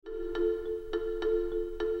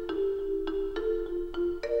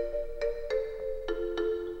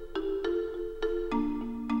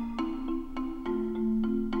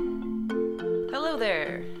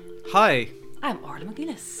Hi, I'm Orla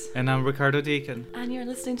McGuinness. and I'm Ricardo Deacon. And you're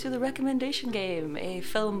listening to The Recommendation Game, a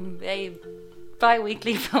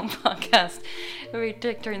bi-weekly film podcast where we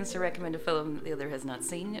take turns to recommend a film the other has not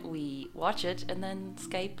seen. We watch it and then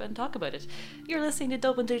Skype and talk about it. You're listening to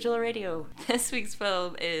Dublin Digital Radio. This week's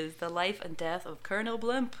film is The Life and Death of Colonel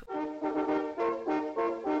Blimp.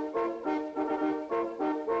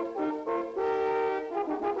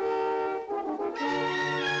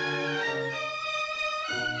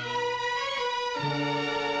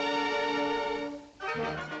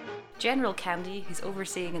 General Candy, who's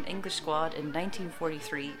overseeing an English squad in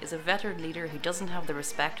 1943, is a veteran leader who doesn't have the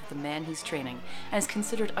respect of the men he's training and is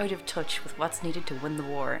considered out of touch with what's needed to win the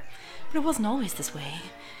war. But it wasn't always this way.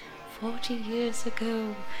 40 years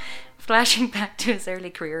ago. Flashing back to his early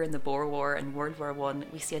career in the Boer War and World War I,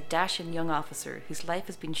 we see a dashing young officer whose life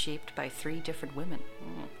has been shaped by 3 different women,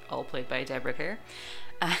 all played by Deborah Kerr,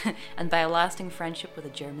 and by a lasting friendship with a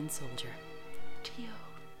German soldier. Tio.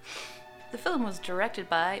 The film was directed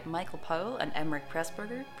by Michael Powell and Emmerich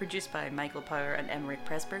Pressburger, produced by Michael Powell and Emmerich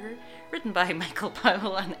Pressburger, written by Michael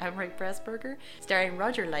Powell and Emmerich Pressburger, starring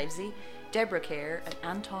Roger Livesey, Deborah Kerr, and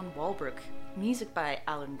Anton Walbrook. Music by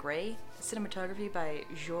Alan Gray, cinematography by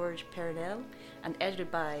Georges Pernel, and edited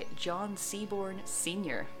by John Seaborn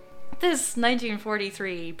Sr. This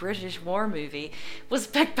 1943 British war movie was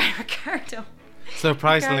picked by Ricardo.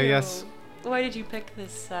 Surprisingly, Ricardo, yes. Why did you pick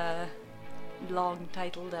this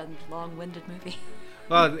long-titled and long-winded movie?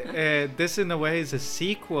 Well, this in a way is a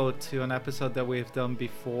sequel to an episode that we've done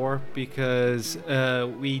before because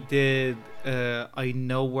we did I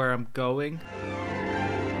Know Where I'm Going.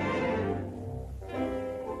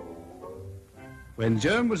 When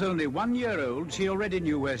Joan was only 1 year old, she already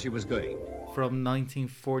knew where she was going. From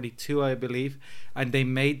 1942, I believe, and they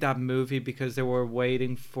made that movie because they were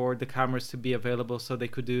waiting for the cameras to be available so they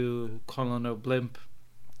could do Colonel Blimp.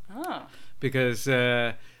 Oh. Because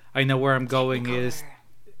I Know Where I'm Going is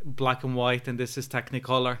black and white and this is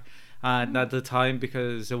Technicolor, and at the time,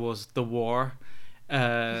 because it was the war,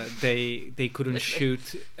 they couldn't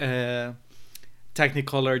shoot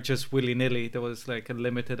Technicolor just willy-nilly. There was like a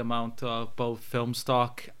limited amount of both film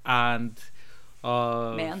stock and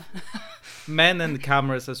men and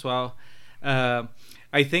cameras as well.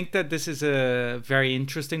 I think that this is a very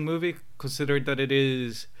interesting movie, considering that it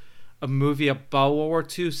is a movie about World War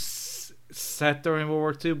II, set during World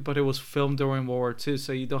War II, but it was filmed during World War II,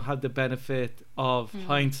 so you don't have the benefit of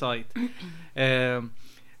hindsight.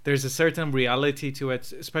 There's a certain reality to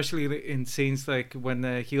it, especially in scenes like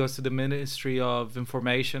when he goes to the Ministry of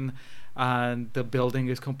Information and the building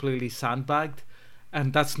is completely sandbagged,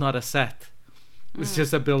 and that's not a set. It's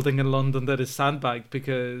just a building in London that is sandbagged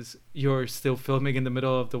because you're still filming in the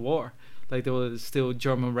middle of the war. Like there was still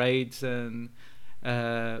German raids and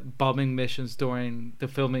bombing missions during the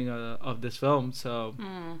filming of this film, so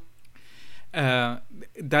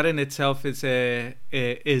that in itself is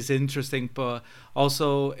interesting, but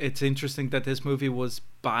also it's interesting that this movie was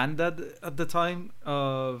banned at the time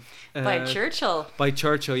of by Churchill.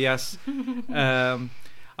 Yes.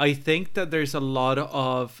 I think that there's a lot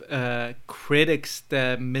of critics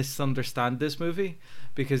that misunderstand this movie,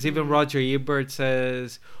 because even Roger Ebert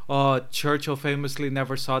says, Churchill famously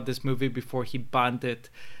never saw this movie before he banned it,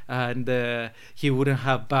 and he wouldn't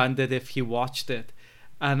have banned it if he watched it.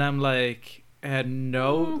 And I'm like,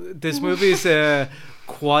 no, this movie is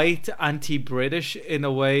quite anti-British in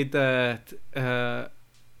a way that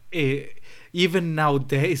even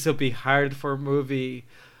nowadays it'll be hard for a movie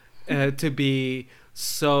to be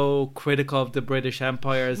so critical of the British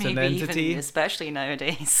Empire as an entity. Even especially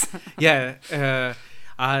nowadays. Yeah,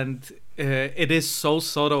 and it is so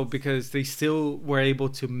subtle because they still were able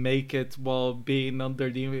to make it while being under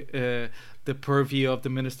the purview of the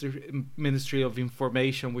Ministry of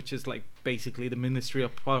Information, which is like basically the Ministry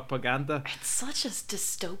of Propaganda. It's such a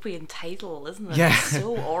dystopian title, isn't it? Yeah. It's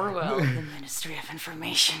so Orwell, the Ministry of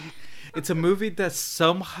Information. It's a movie that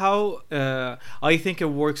somehow I think it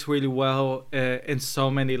works really well in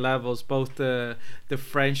so many levels. Both the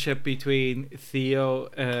friendship between Theo,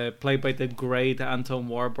 played by the great Anton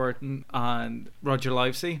Warburton, and Roger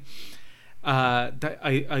Livesey.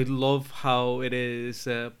 I love how it is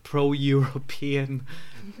pro-European,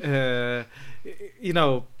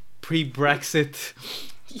 pre-Brexit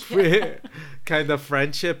kind of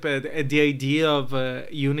friendship, and the idea of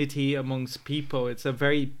unity amongst people. It's a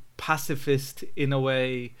very pacifist, in a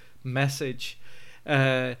way, message.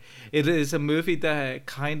 It is a movie that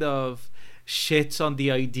kind of shits on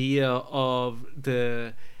the idea of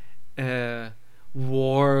the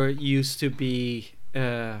war used to be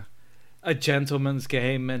a gentleman's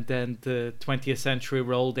game, and then the 20th century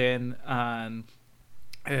rolled in and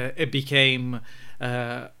it became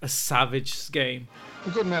a savage game.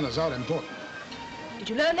 Good manners are important. Did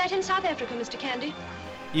you learn that in South Africa, Mr. Candy?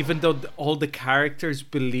 Even though all the characters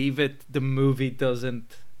believe it, the movie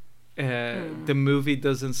doesn't. The movie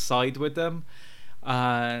doesn't side with them,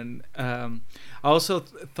 and I also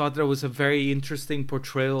thought there was a very interesting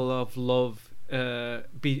portrayal of love,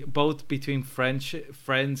 both between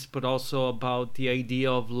friends, but also about the idea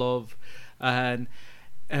of love. And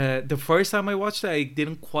the first time I watched it, I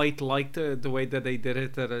didn't quite like the way that they did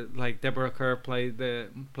it. That like Deborah Kerr played the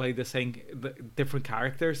different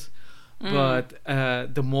characters. But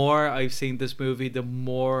the more I've seen this movie, the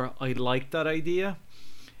more I like that idea.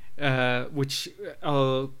 Which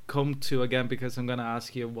I'll come to again because I'm gonna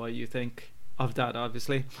ask you what you think of that.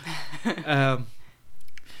 Obviously,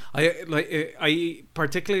 I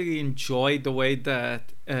particularly enjoyed the way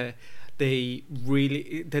that they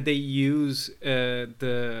use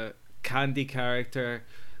the Candy character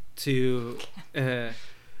to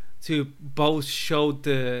both show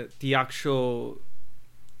the actual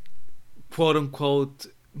quote unquote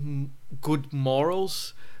good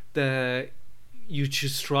morals that you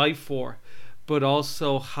should strive for, but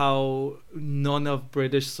also how none of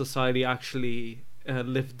British society actually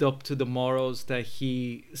lived up to the morals that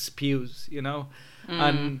he spews,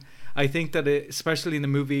 and I think that especially in the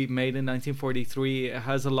movie made in 1943, it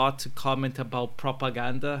has a lot to comment about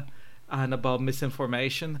propaganda and about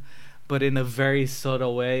misinformation, but in a very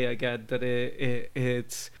subtle way. Again, that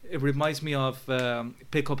it reminds me of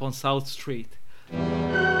Pick Up on South Street.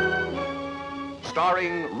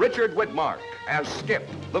 Starring Richard Widmark as Skip,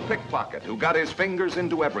 the pickpocket who got his fingers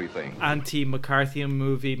into everything. Anti-McCarthyan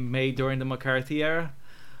movie made during the McCarthy era.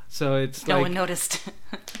 So it's no like... one noticed.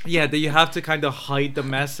 Yeah, that you have to kind of hide the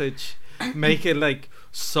message. Make it like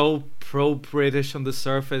so pro-British on the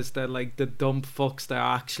surface that like the dumb fucks that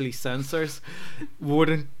are actually censors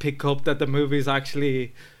wouldn't pick up that the movie is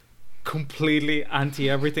actually completely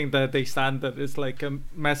anti-everything that they stand. That it's like a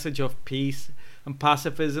message of peace and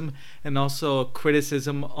pacifism, and also a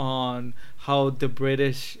criticism on how the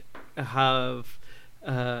British have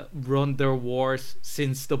run their wars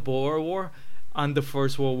since the Boer War and the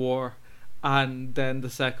First World War and then the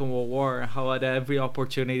Second World War, how at every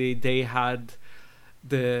opportunity they had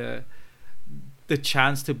the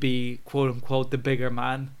chance to be quote unquote the bigger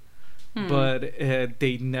man, but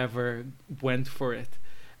they never went for it.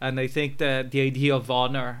 And I think that the idea of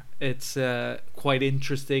honor, it's quite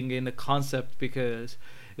interesting in the concept, because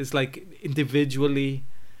it's like individually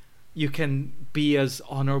you can be as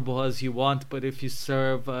honorable as you want, but if you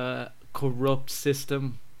serve a corrupt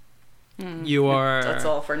system, you are... That's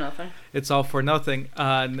all for nothing. It's all for nothing.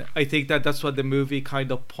 And I think that that's what the movie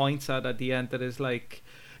kind of points at the end. That is like,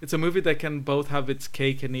 it's a movie that can both have its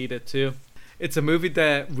cake and eat it too. It's a movie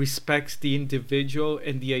that respects the individual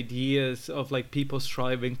and the ideas of like people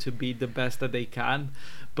striving to be the best that they can,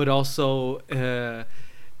 but also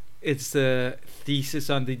it's a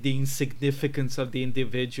thesis on the insignificance of the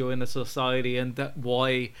individual in a society, and that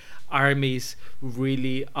why armies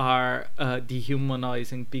really are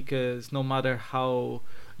dehumanizing, because no matter how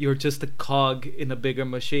you're just a cog in a bigger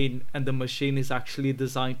machine, and the machine is actually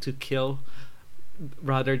designed to kill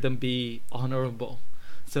rather than be honorable.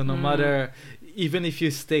 So no matter, even if you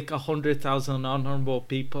stick 100,000 honorable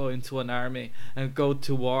people into an army and go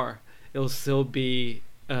to war, it'll still be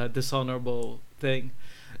a dishonorable thing.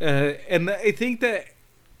 And I think that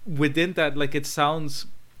within that, like, it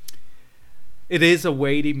is a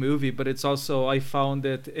weighty movie, but it's also, I found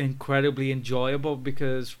it incredibly enjoyable,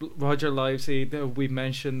 because Roger Livesey, that we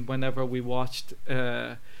mentioned whenever we watched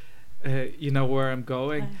You Know Where I'm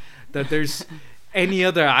Going, that there's... Any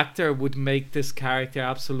other actor would make this character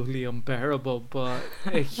absolutely unbearable, but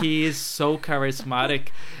he is so charismatic.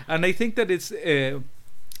 And I think that it's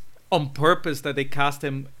on purpose that they cast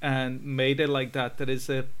him and made it like that. That is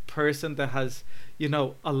a person that has,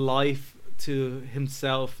 a life to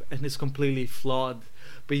himself and is completely flawed,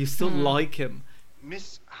 but you still like him.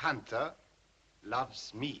 Miss Hunter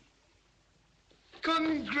loves me.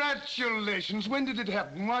 Congratulations. When did it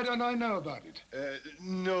happen? Why don't I know about it?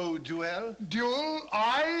 No duel? Duel?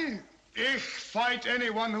 Ich fight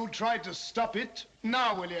anyone who tried to stop it.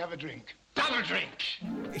 Now will you have a drink? Double drink!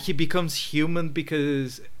 He becomes human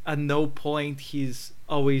because at no point he's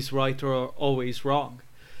always right or always wrong.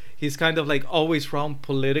 He's kind of like always wrong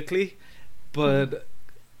politically, but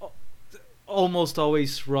almost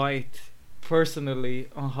always right personally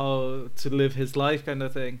on how to live his life, kind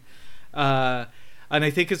of thing. And I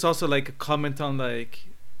think it's also like a comment on like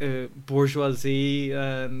bourgeoisie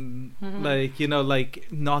and like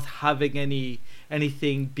not having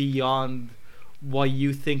anything beyond what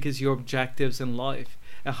you think is your objectives in life.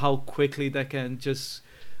 and how quickly that can just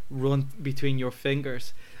run between your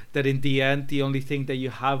fingers, that in the end the only thing that you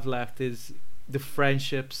have left is the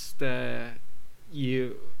friendships that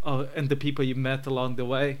you and the people you met along the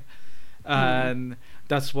way. And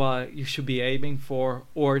that's what you should be aiming for,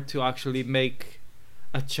 or to actually make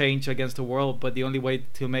a change against the world. But the only way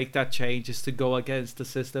to make that change is to go against the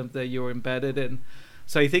system that you're embedded in.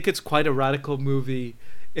 So I think it's quite a radical movie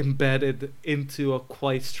embedded into a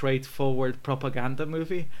quite straightforward propaganda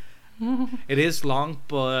movie. It is long,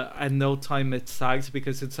 but at no time it sags,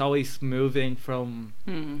 because it's always moving from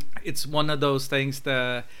it's one of those things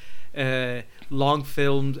that long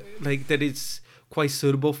films, like, that is quite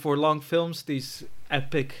suitable for long films, these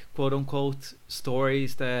epic quote unquote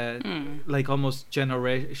stories that like almost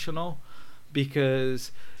generational,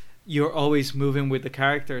 because you're always moving with the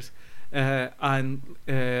characters. And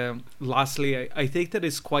lastly, I think that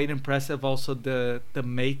it's quite impressive also the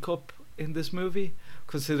makeup in this movie,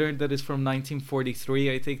 considering that it's from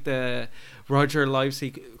 1943. I think that Roger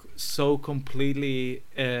Livesey so completely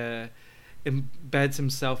embeds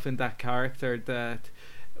himself in that character that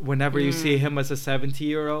whenever you see him as a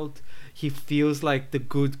 70-year-old, he feels like the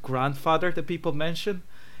good grandfather that people mention.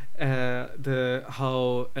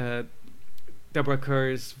 Deborah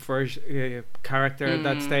Kerr's character at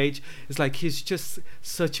that stage is like, he's just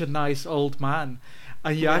such a nice old man,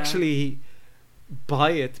 and you actually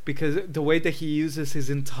buy it, because the way that he uses his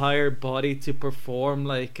entire body to perform,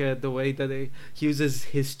 like the way that he uses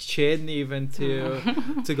his chin even to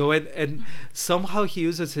go in, and somehow he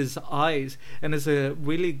uses his eyes, and it's a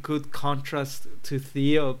really good contrast to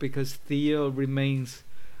Theo, because Theo remains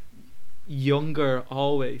younger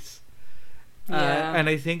always. And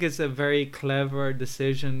I think it's a very clever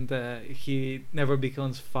decision that he never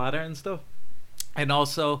becomes father and stuff. And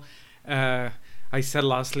also I said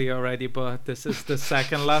lastly already, but this is the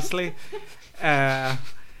second lastly. I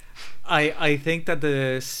think that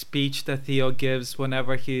the speech that Theo gives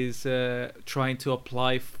whenever he's trying to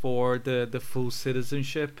apply for the full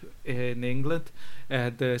citizenship in England,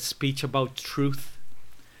 the speech about truth,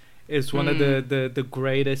 is one of the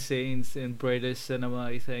greatest scenes in British cinema.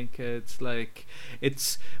 I think it's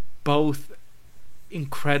both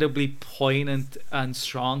incredibly poignant and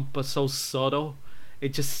strong, but so subtle.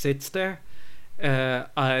 It just sits there.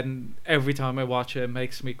 And every time I watch it, it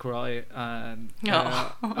makes me cry, and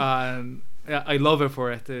I love it for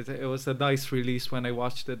it. It was a nice release when I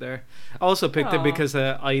watched it there. I also picked it because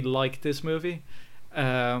I like this movie.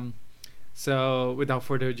 So without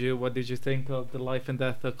further ado, what did you think of the life and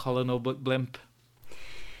death of Colonel Blimp?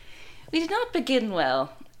 We did not begin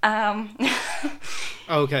well.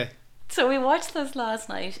 Okay. So we watched this last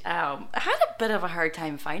night. I had a bit of a hard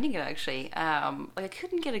time finding it, actually. I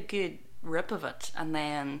couldn't get a good rip of it, and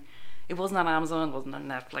then it wasn't on Amazon, wasn't on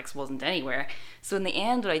Netflix, wasn't anywhere. So in the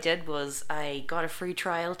end, what I did was I got a free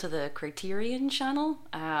trial to the Criterion channel,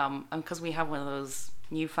 because we have one of those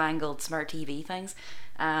newfangled smart TV things.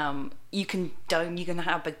 You can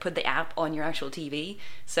put the app on your actual TV,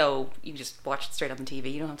 so you just watch it straight up on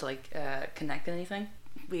TV. You don't have to connect anything.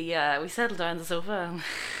 We settled down on the sofa and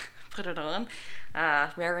put it on,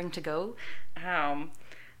 raring to go.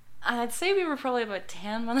 I'd say we were probably about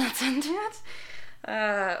 10 minutes into it,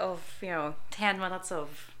 10 minutes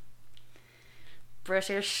of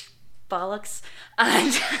British bollocks,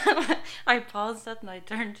 and I paused it and I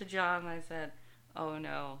turned to John and I said, "Oh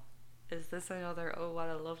no, is this another Oh What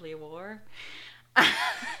a Lovely War?"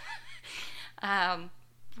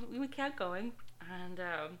 We kept going, and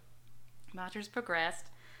matters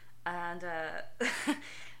progressed, and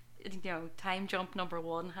time jump number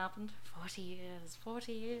 1 happened. 40 years.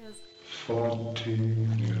 14 years ago.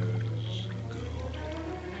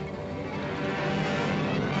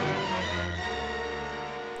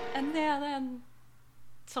 And then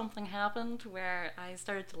something happened where I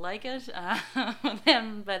started to like it, and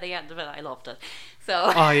then by the end of it I loved it.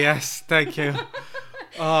 So Oh yes, thank you.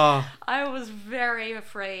 Oh, I was very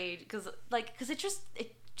afraid because it just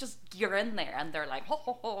you're in there and they're like, ho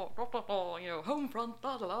ho ho, ho, ho, ho, home front,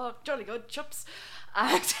 blah blah blah, jolly good chips,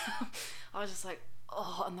 and I was just like,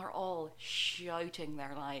 oh, and they're all shouting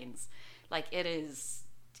their lines, it is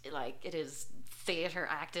theatre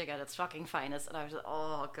acting at its fucking finest, and I was like,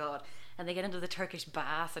 oh god. And they get into the Turkish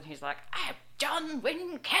bath, and he's like, "I'm John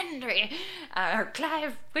Wincandy, or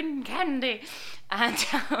Clive Wincandy," and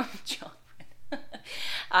John,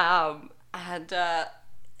 and then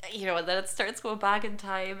it starts going back in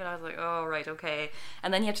time, and I was like, "Oh right, okay."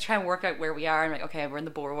 And then you have to try and work out where we are, and like, okay, we're in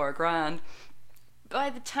the Boer War Grand. By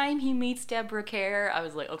the time he meets Deborah Kerr, I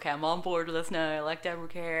was like, okay, I'm on board with this now. I like Deborah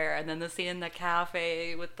Kerr, and then the scene in the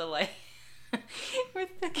cafe with the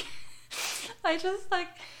I just like.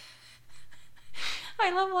 I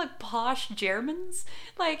love like posh Germans.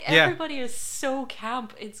 Like Yeah. everybody is so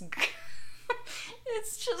camp. It's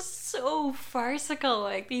it's just so farcical.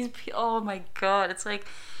 Like oh my god, it's like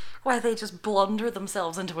why they just blunder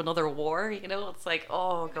themselves into another war. You know, it's like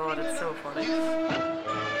oh god, it's so funny.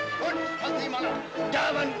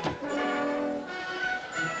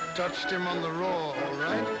 Touched him on the raw, all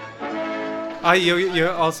right? You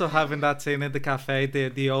also have in that scene in the cafe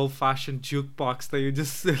the old fashioned jukebox that you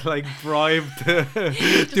just like bribe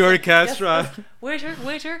the orchestra. Yes,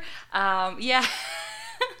 waiter. Yeah.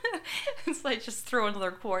 It's like just throw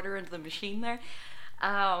another quarter into the machine there.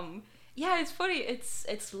 Yeah, it's funny.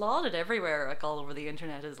 It's lauded everywhere, like all over the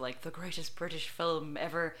internet, as like the greatest British film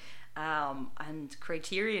ever. And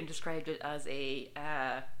Criterion described it as a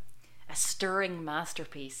stirring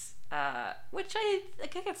masterpiece. Which I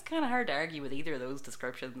think it's kind of hard to argue with either of those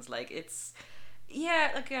descriptions. Like it's,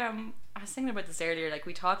 yeah, like I was thinking about this earlier. Like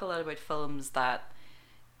we talk a lot about films that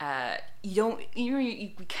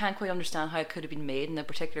we can't quite understand how it could have been made in a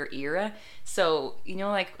particular era. So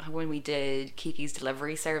like when we did Kiki's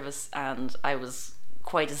Delivery Service, and I was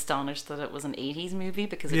quite astonished that it was an 80s movie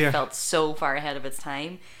because it felt so far ahead of its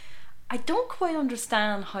time. I don't quite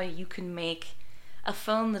understand how you can make a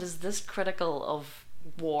film that is this critical of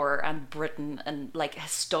war and Britain, and like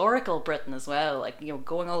historical Britain as well, like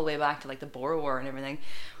going all the way back to like the Boer War and everything,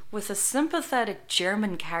 with a sympathetic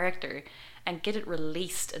German character, and get it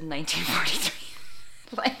released in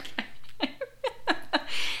 1943.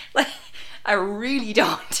 like I really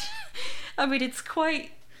don't. I mean, it's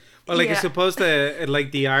quite. Well, like I suppose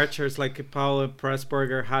the Archers, like Paul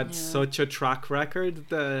Pressburger, had such a track record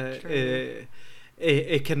that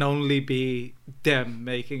it can only be them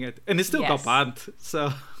making it, and it still got banned.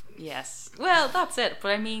 So yes, well, that's it.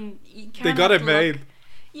 But I mean, they got it made.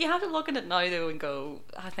 You have to look at it now though and go,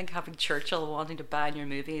 I think having Churchill wanting to ban your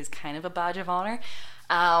movie is kind of a badge of honour.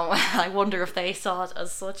 I wonder if they saw it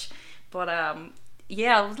as such. But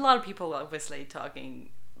yeah, there's a lot of people obviously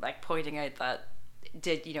pointing out that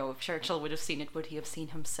if Churchill would have seen it, would he have seen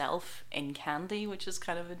himself in Candy, which is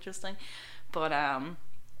kind of interesting. But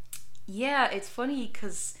yeah, it's funny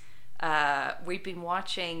because we've been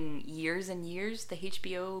watching Years and Years, the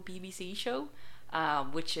HBO BBC show,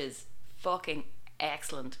 which is fucking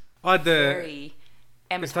excellent. Very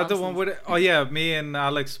Emma is that the one Thompson's. with it? Oh yeah, me and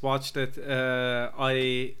Alex watched it.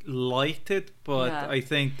 I liked it, but I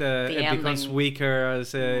think that it becomes weaker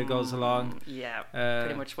as it goes along. Yeah,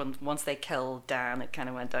 pretty much once they killed Dan, it kind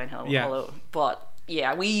of went downhill. Yeah. But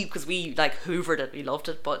yeah, because we like hoovered it, we loved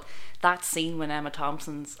it. But that scene when Emma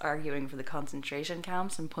Thompson's arguing for the concentration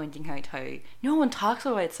camps and pointing out how no one talks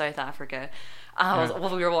about South Africa.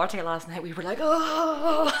 When we were watching it last night, we were like,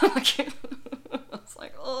 oh, it's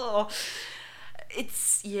like, oh,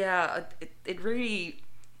 it's it really,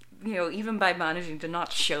 even by managing to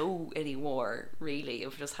not show any war, really,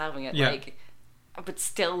 of just having it but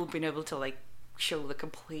still being able to like show the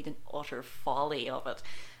complete and utter folly of it.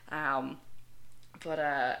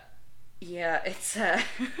 It's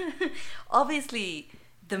obviously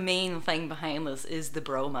the main thing behind this is the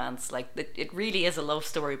bromance. Like it really is a love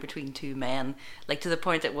story between two men, like to the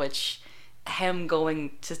point at which him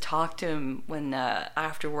going to talk to him when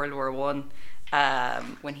after World War One,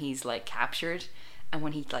 when he's like captured, and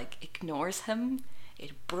when he like ignores him,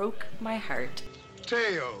 it broke my heart.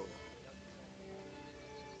 Theo.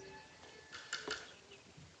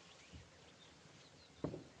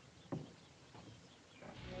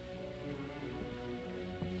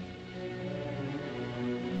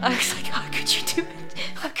 I was like, how could you do it?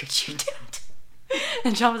 How could you do it?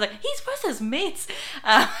 And John was like, he's with his mates.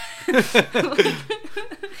 But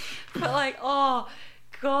like, oh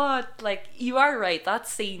God, like you are right. That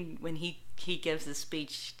scene when he gives his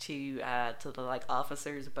speech to the like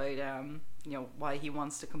officers about why he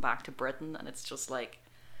wants to come back to Britain, and it's just like,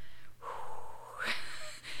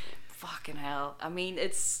 fucking hell. I mean,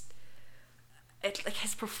 it's like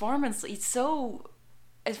his performance.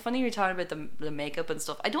 It's funny you're talking about the makeup and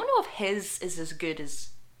stuff. I don't know if his is as good as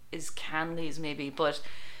Candy's maybe, but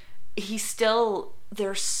he's still,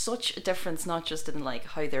 there's such a difference, not just in like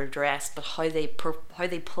how they're dressed, but how they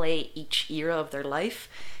play each era of their life.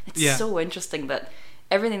 It's so interesting that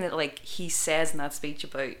everything that like he says in that speech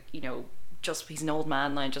about just he's an old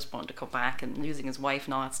man now and just wanting to come back and losing his wife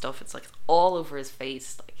and all that stuff, it's like all over his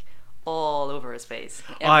face, like all over his face.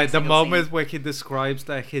 The moment where he describes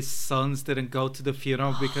that his sons didn't go to the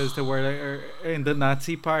funeral because they were in the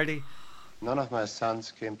Nazi party. None of my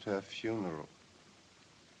sons came to her funeral.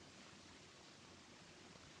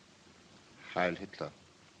 Heil Hitler.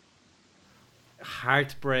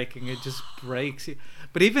 heartbreaking. It just breaks you.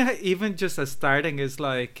 But even just as starting is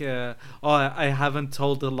like, I haven't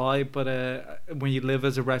told a lie, but when you live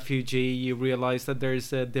as a refugee, you realize that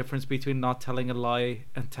there's a difference between not telling a lie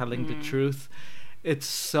and telling the truth. It's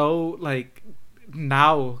so like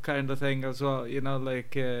now kind of thing as well,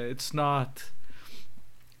 like it's not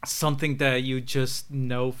something that you just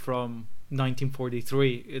know from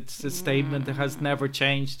 1943. It's a statement that has never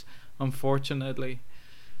changed, unfortunately.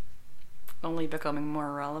 Only becoming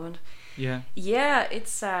more relevant. Yeah,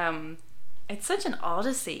 it's such an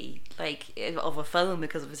odyssey, like, of a film,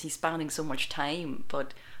 because obviously spanning so much time,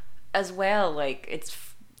 but as well, like, it's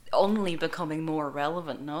only becoming more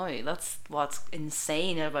relevant now. That's what's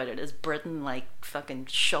insane about it, is Britain like fucking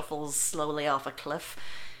shuffles slowly off a cliff.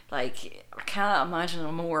 Like, I can't imagine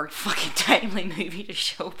a more fucking timely movie to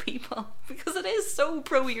show people, because it is so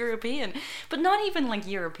pro-European, but not even like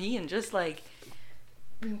European, just like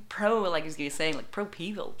pro, like I was saying, like pro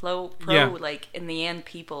people, like in the end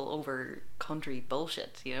people over country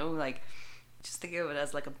bullshit, like just think of it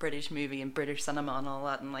as like a British movie and British cinema and all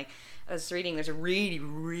that. And like I was reading, there's a really,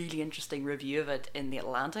 really interesting review of it in The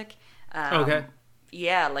Atlantic. Okay.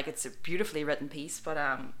 Yeah, like it's a beautifully written piece, but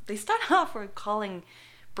they start off with calling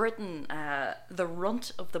Britain the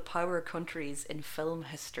runt of the power countries in film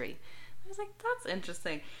history. I was like, that's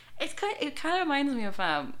interesting. It kind of reminds me of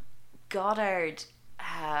Goddard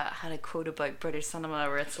had a quote about British cinema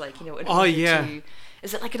where it's like,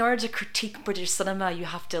 is it like in order to critique British cinema you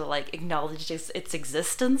have to like acknowledge its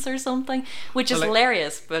existence or something, which is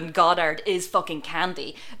hilarious when Goddard is fucking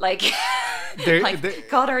Candy. Like,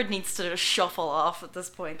 Goddard needs to shuffle off at this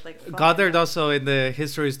point. Like, Goddard also in the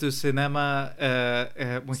Histories du Cinema,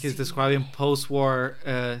 when he's describing post-war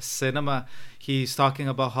cinema, he's talking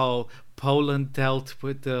about how Poland dealt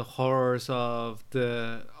with the horrors of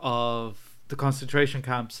the concentration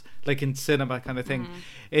camps, like in cinema kind of thing.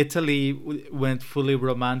 Italy went fully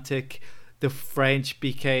romantic. The French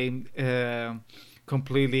became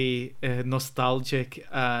completely nostalgic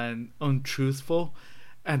and untruthful,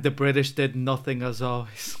 and the British did nothing as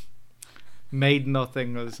always. Made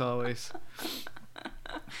nothing as always.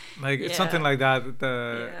 Like it's something like that.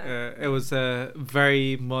 It was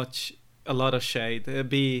very much a lot of shade. It'd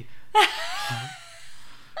be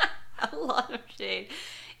a lot of shade.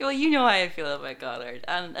 Well, you know how I feel about Goddard,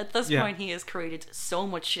 and at this point he has created so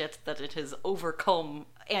much shit that it has overcome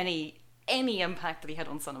any impact that he had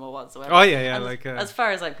on cinema whatsoever. Oh yeah, and like as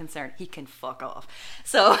far as I'm concerned, he can fuck off.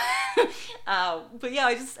 So, but yeah,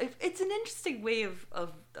 it's an interesting way of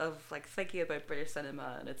like thinking about British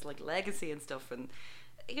cinema and its like legacy and stuff, and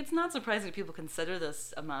it's not surprising that people consider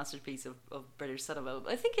this a masterpiece of British cinema.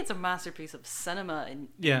 I think it's a masterpiece of cinema in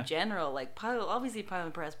general. Like, obviously Powell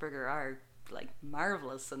and Pressburger are like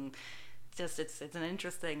marvelous, and just it's an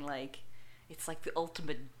interesting, like, it's like the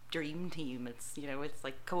ultimate dream team. It's it's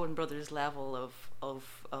like Coen Brothers level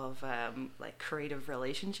of like creative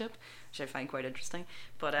relationship, which I find quite interesting.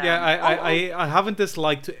 But I haven't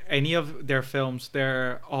disliked any of their films.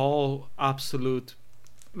 They're all absolute,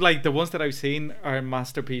 like the ones that I've seen are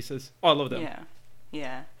masterpieces, all of them.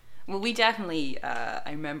 Yeah. Well, we definitely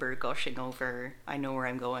I remember gushing over I Know Where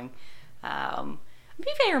I'm Going.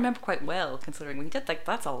 Maybe I remember quite well, considering we did like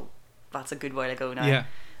that's a good while ago now. Yeah.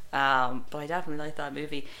 But I definitely liked that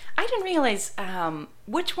movie. I didn't realize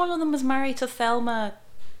which one of them was married to Thelma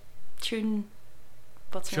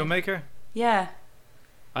Shoemaker? Yeah.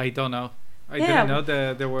 I don't know. I didn't know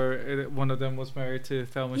that there were one of them was married to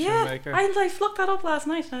Thelma Shoemaker. I looked that up last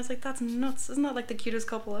night and I was like, that's nuts. Isn't that like the cutest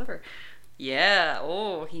couple ever? Yeah.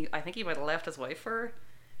 Oh, I think he might have left his wife for her.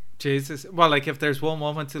 Jesus. Well, like if there's one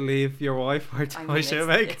woman to leave your wife for Thelma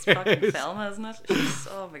Shoemaker, it's fucking Thelma, isn't it?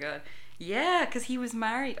 Oh my god. Yeah, because he was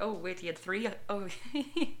married. Oh wait, he had three. Oh,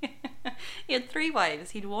 he had three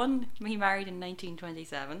wives. He married in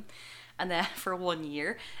 1927, and then for 1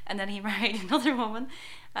 year, and then he married another woman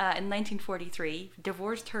in 1943,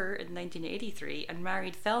 divorced her in 1983, and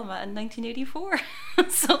married Thelma in 1984.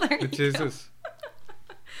 So there you Jesus. go.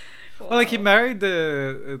 Wow. Well, like he married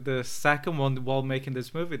the second one while making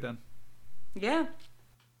this movie. Then. Yeah.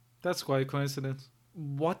 That's quite a coincidence.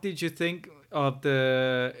 What did you think of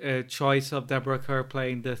the choice of Deborah Kerr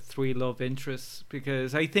playing the three love interests?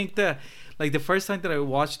 Because I think that, like, the first time that I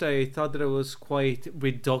watched, I thought that it was quite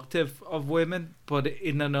reductive of women. But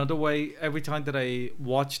in another way, every time that I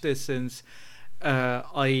watched this, since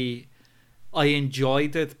I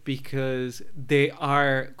enjoyed it because they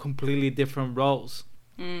are completely different roles.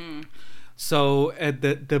 So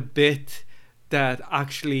the bit that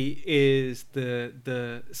actually is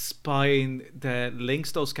the spine that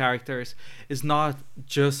links those characters is not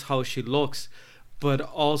just how she looks, but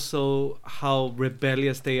also how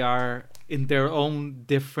rebellious they are in their own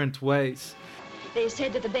different ways. They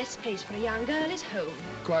said that the best place for a young girl is home.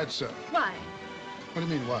 Quite so. Why? What do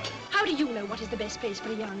you mean, why? How do you know what is the best place for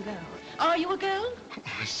a young girl? Are you a girl?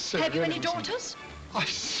 I said Have you really any wasn't- daughters? I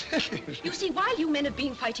said it. You see, while you men have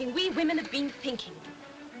been fighting, we women have been thinking.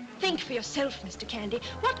 Think for yourself, Mr. Candy.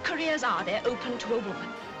 What careers are there open to a woman?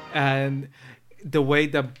 And the way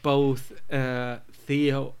that both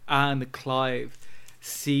Theo and Clive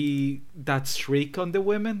see that streak on the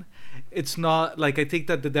women, it's not like, I think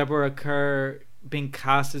that the Deborah Kerr being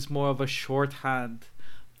cast is more of a shorthand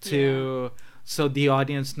to so the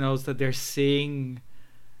audience knows that they're seeing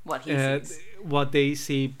What he sees. what they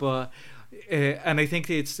see. But and I think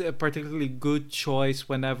it's a particularly good choice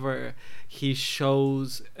whenever he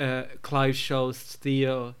shows Clive shows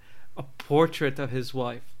Theo a portrait of his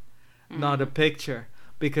wife, not a picture,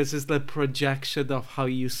 because it's the projection of how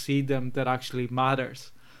you see them that actually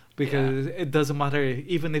matters, because it doesn't matter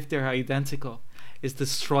even if they're identical. It's the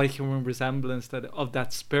striking resemblance of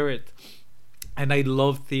that spirit. And I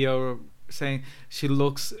love Theo saying she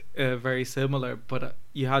looks very similar, but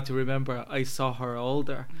you had to remember I saw her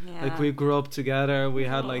older. Like, we grew up together, we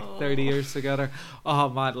had like 30 years together. Oh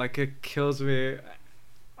man, like, it kills me.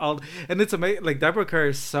 And it's amazing, like, Deborah Kerr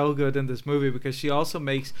is so good in this movie because she also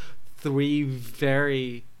makes 3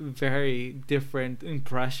 very, very different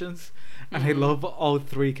impressions, and I love all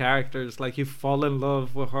 3 characters. Like, you fall in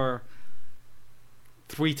love with her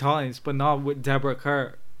 3 times, but not with Deborah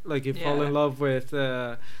Kerr. Like, you fall in love with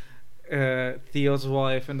Theo's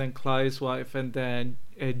wife, and then Clive's wife, and then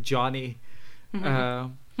Johnny.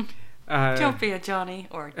 Don't be a Johnny,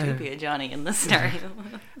 or do be a Johnny in this scenario.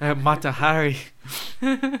 Mata Hari.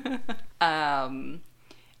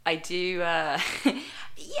 I do. I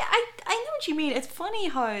know what you mean. It's funny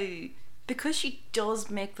how, because she does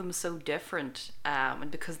make them so different, and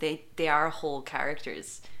because they are whole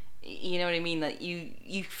characters. You know what I mean? That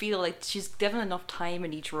you feel like she's given enough time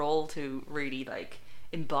in each role to really like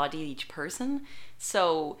embody each person.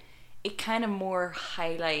 So it kind of more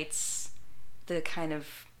highlights the kind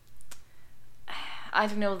of, I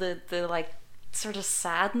don't know, the like sort of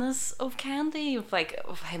sadness of Candy,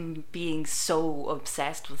 of him being so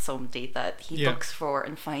obsessed with somebody that he looks for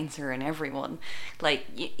and finds her in everyone. Like,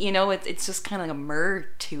 you know, it's just kind of like a mirror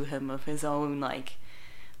to him of his own, like,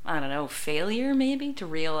 I don't know, failure maybe, to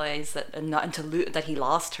realize that, and not that he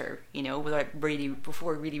lost her, you know,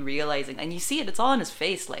 before really realizing. And you see it, it's all in his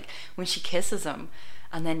face, like when she kisses him,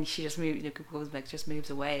 and then she just moves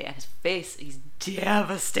away, and his face, he's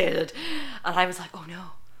devastated. And I was like, oh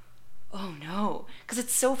no, because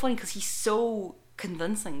it's so funny, because he's so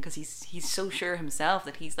convincing, because he's so sure himself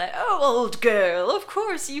that he's like, oh, old girl, of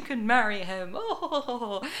course you can marry him,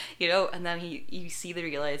 oh, you know. And then you see the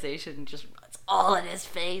realization, just it's all in his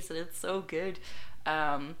face, and it's so good.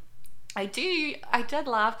 I did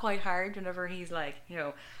laugh quite hard whenever he's like, you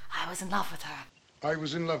know, I was in love with her. I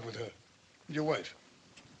was in love with her. Your wife.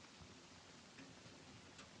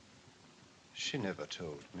 She never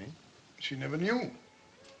told me. She never knew.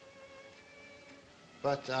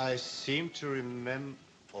 But I seem to remember,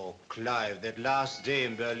 oh, Clive, that last day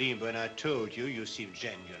in Berlin when I told you, you seemed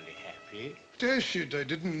genuinely happy. Dash it, I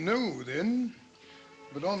didn't know then.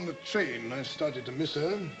 But on the train, I started to miss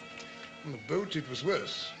her. On the boat, it was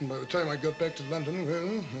worse. And by the time I got back to London,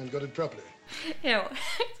 well, I'd got it properly. You know,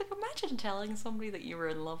 it's like, imagine telling somebody that you were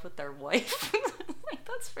in love with their wife. Like,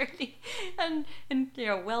 that's really, and you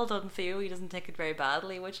know, well done, Theo. He doesn't take it very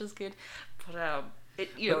badly, which is good. But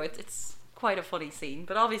it's quite a funny scene.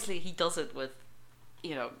 But obviously, he does it with,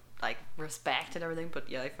 you know, like, respect and everything. But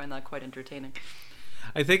yeah, I find that quite entertaining.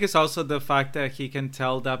 I think it's also the fact that he can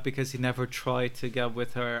tell that because he never tried to get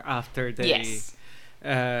with her after they. Yes.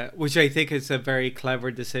 Which I think is a very clever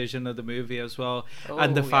decision of the movie as well.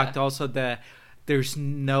 And the fact also that there's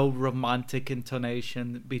no romantic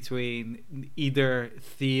intonation between either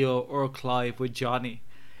Theo or Clive with Johnny.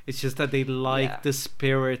 It's just that they like the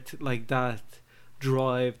spirit, like that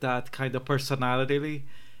drive, that kind of personality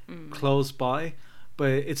close by. But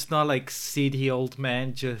it's not like seedy old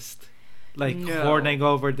men just like horning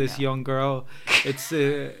over this young girl. It's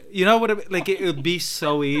you know what I mean? Like, it would be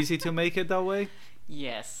so easy to make it that way.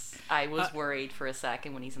 Yes, I was worried for a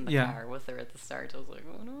second when he's in the car with her at the start. I was like,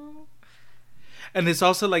 oh no. And it's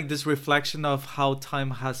also like this reflection of how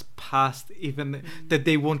time has passed, even that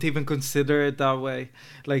they won't even consider it that way.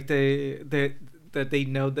 Like that they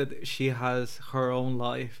know that she has her own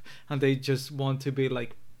life, and they just want to be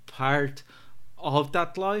like part of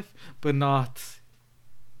that life, but not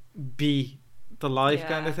be to life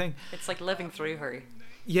kind of thing. It's like living through her.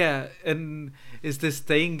 Yeah, and is this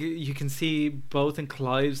thing you can see both in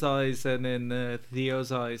Clive's eyes and in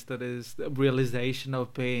Theo's eyes, that is the realization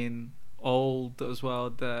of being old as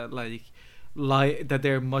well, that that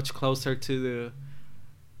they're much closer to the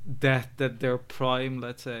death than their prime,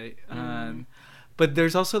 let's say. And but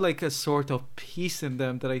there's also like a sort of peace in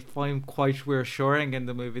them that I find quite reassuring in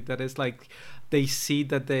the movie, that is like they see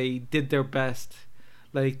that they did their best.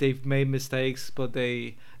 Like they've made mistakes, but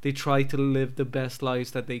they try to live the best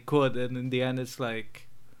lives that they could, and in the end it's like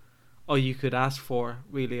all you could ask for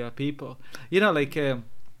really are people. You know, like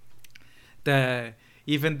I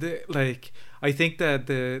think that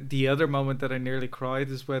the other moment that I nearly cried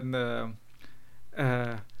is when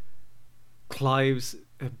Clive's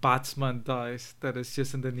batsman dies, that is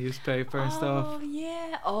just in the newspaper and stuff.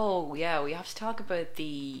 Oh yeah, we have to talk about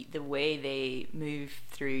the way they move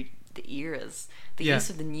through the eras. The use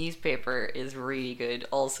of the newspaper is really good.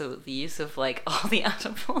 Also the use of like all the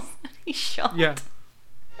animals that he shot. Yeah.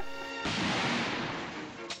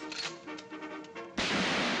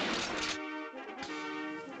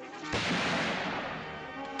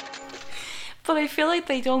 But I feel like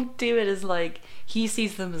they don't do it as like he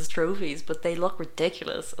sees them as trophies, but they look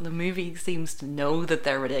ridiculous, and the movie seems to know that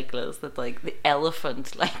they're ridiculous. That like the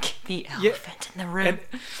elephant in the room.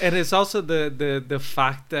 And it's also the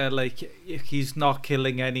fact that like he's not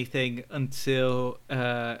killing anything until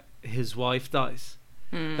his wife dies.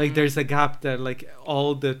 Like there's a gap there. Like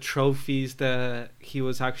all the trophies that he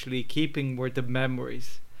was actually keeping were the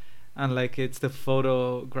memories, and like it's the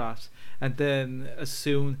photographs. And then as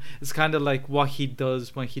soon, it's kind of like what he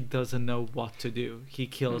does when he doesn't know what to do. He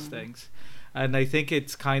kills things. And I think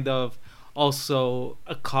it's kind of also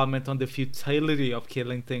a comment on the futility of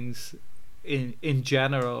killing things in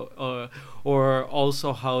general, or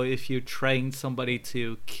also how if you train somebody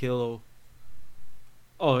to kill,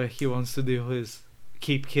 or he wants to do his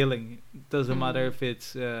keep killing, it doesn't matter if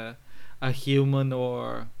it's a human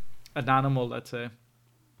or an animal, let's say.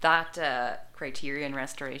 That Criterion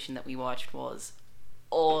restoration that we watched was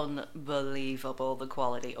unbelievable, the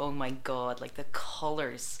quality. Oh my god, like the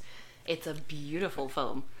colours. It's a beautiful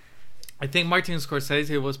film. I think Martin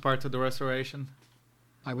Scorsese was part of the restoration.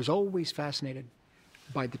 I was always fascinated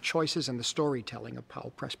by the choices and the storytelling of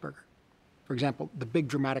Powell Pressburger. For example, the big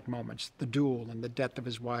dramatic moments, the duel and the death of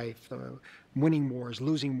his wife, the winning wars,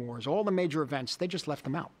 losing wars, all the major events, they just left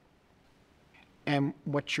them out. And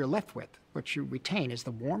what you're left with, what you retain, is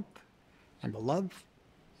the warmth and the love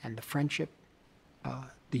and the friendship,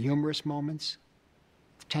 the humorous moments,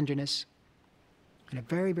 the tenderness, and a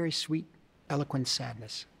very, very sweet, eloquent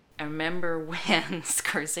sadness. I remember when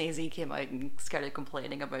Scorsese came out and started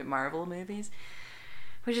complaining about Marvel movies,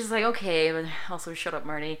 which is like, okay, but also shut up,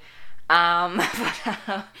 Marty. And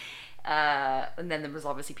then there was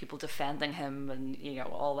obviously people defending him, and you know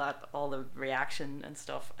all the reaction and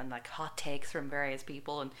stuff, and like hot takes from various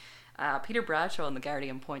people. And Peter Bradshaw in The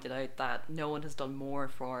Guardian pointed out that no one has done more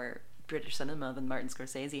for British cinema than Martin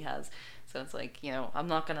Scorsese has. So it's like, you know, I'm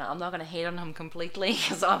not gonna hate on him completely,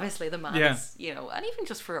 because obviously the man is, you know, and even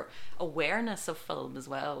just for awareness of film as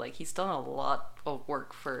well, like he's done a lot of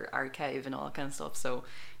work for Archive and all that kind of stuff. So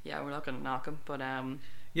yeah, we're not gonna knock him, but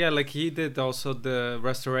yeah, like he did also the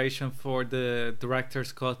restoration for the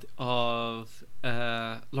director's cut of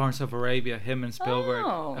Lawrence of Arabia, him and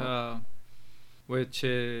Spielberg, which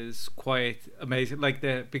is quite amazing. Like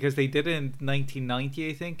because they did it in 1990,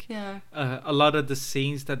 I think. Yeah. A lot of the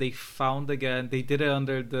scenes that they found again, they did it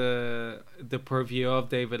under the purview of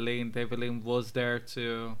David Lean. David Lean was there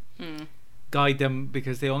to guide them,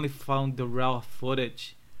 because they only found the raw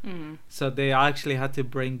footage. So they actually had to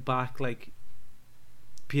bring back like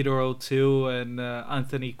Peter O'Toole and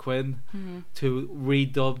Anthony Quinn to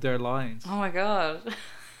redub their lines. Oh my god.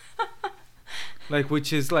 Like,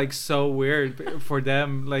 which is like so weird for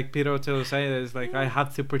them. Like Peter O'Toole saying is like, I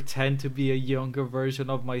have to pretend to be a younger version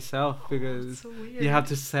of myself, because so weird. You have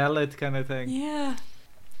to sell it, kind of thing. Yeah,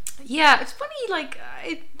 it's funny. Like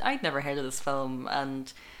I'd never heard of this film,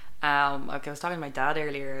 and like I was talking to my dad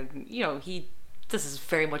earlier, and you know this is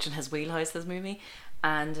very much in his wheelhouse, this movie.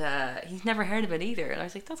 And he's never heard of it either, and I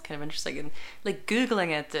was like, that's kind of interesting. And like googling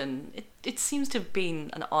it, and it seems to have been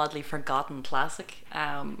an oddly forgotten classic. Do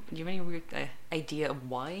you have any weird idea of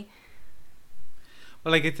why?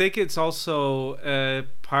 Well, like I think it's also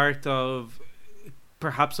part of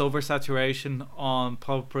perhaps oversaturation on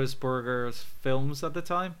Paul Pressburger's films at the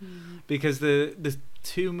time, because the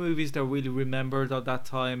two movies that really remembered at that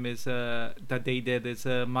time is that they did is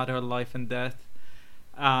A Matter of Life and Death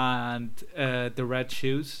and The Red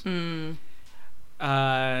Shoes.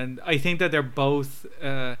 and I think that they're both.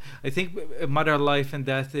 I think Matter of Life and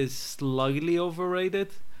Death is slightly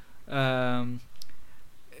overrated.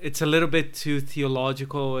 It's a little bit too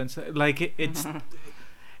theological, and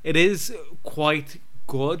it is quite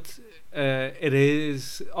good. It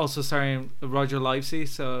is also starring Roger Livesey,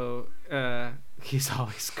 so he's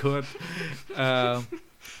always good.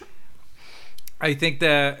 I think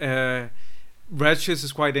that Red Shoes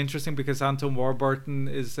is quite interesting because Anton Warburton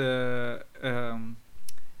is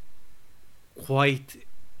quite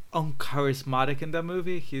uncharismatic in that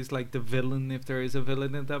movie. He's like the villain, if there is a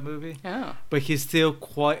villain in that movie. Oh. But he's still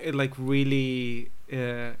quite like really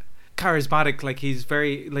charismatic. Like he's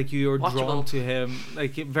very like you're drawn to him.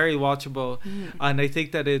 Like very watchable. And I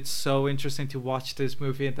think that it's so interesting to watch this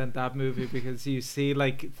movie and then that movie because you see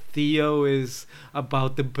like Theo is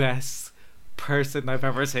about the best person I've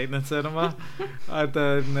ever seen in cinema, and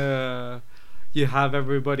then you have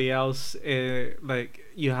everybody else. Like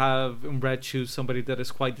you have in Red Shoes somebody that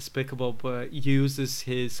is quite despicable, but uses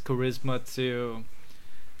his charisma to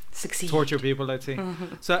succeed, torture people. Let's say.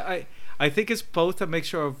 So I think it's both a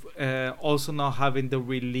mixture of also not having the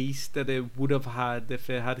release that it would have had if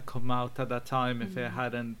it had come out at that time. If it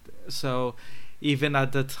hadn't, so even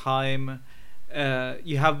at the time.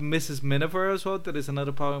 You have Mrs. Miniver as well. That is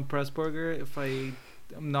another Paul and Pressburger, if I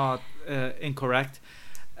am not incorrect.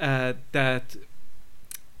 That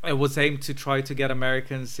it was aimed to try to get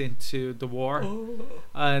Americans into the war,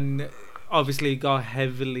 and obviously got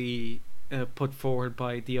heavily put forward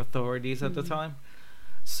by the authorities at the time.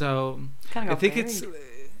 So I think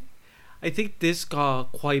I think this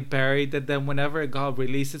got quite buried. And then whenever it got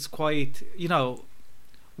released, it's quite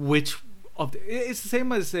which. It's the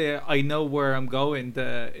same as I Know Where I'm Going.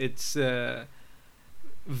 It's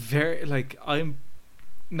very like I'm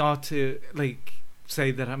not to like say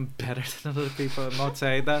that I'm better than other people. I'm not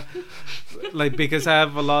saying that like because I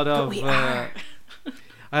have a lot of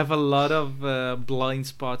blind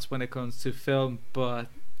spots when it comes to film, but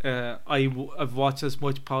I've watched as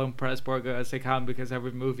much Paul and Pressburger as I can because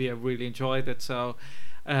every movie I really enjoyed it. So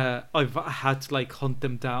I've had to like hunt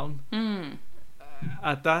them down.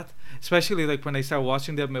 At that, especially like when I started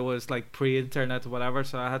watching them, it was like pre-internet or whatever,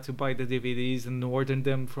 so I had to buy the DVDs and order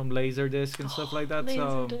them from Laserdisc and stuff like that.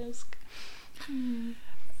 Laserdisc.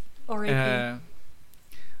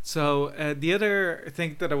 So the other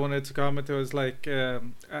thing that I wanted to comment was like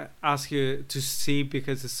ask you to see,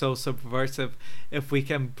 because it's so subversive, if we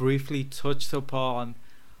can briefly touch upon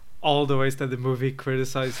all the ways that the movie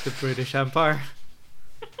criticized the British Empire.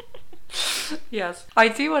 Yes, I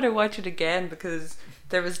do want to watch it again because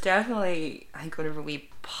there was definitely, I think whenever we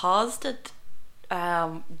paused it,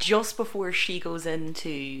 just before she goes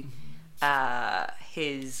into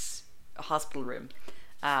his hospital room,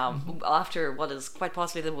 after what is quite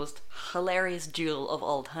possibly the most hilarious duel of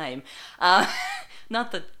all time.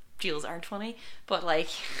 Not that duels aren't funny, but like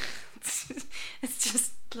it's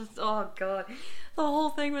just oh god. The whole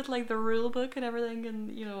thing with like the rule book and everything,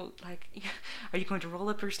 and like, are you going to roll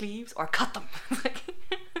up your sleeves or cut them?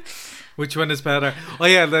 Which one is better? Oh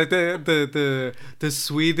yeah, the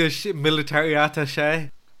Swedish military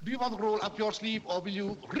attaché. Do you want to roll up your sleeve or will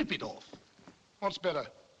you rip it off? What's better?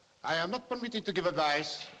 I am not permitted to give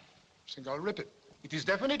advice. I think I'll rip it. It is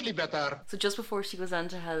definitely better. So just before she goes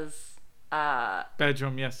into his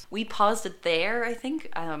bedroom, yes, we paused it there, I think,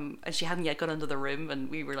 and she hadn't yet got into the room, and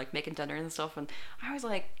we were like making dinner and stuff, and I was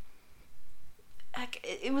like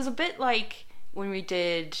it was a bit like when we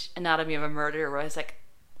did Anatomy of a Murder, where I was like,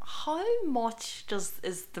 how much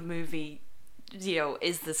is the movie,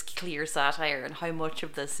 is this clear satire, and how much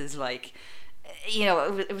of this is like,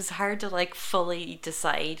 it was hard to like fully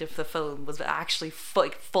decide if the film was actually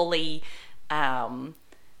fully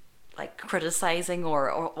like criticizing or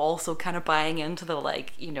also kind of buying into the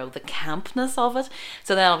like the campness of it.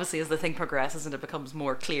 So then obviously as the thing progresses and it becomes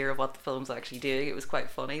more clear of what the film's actually doing, it was quite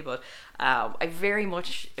funny. But I very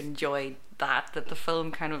much enjoyed that the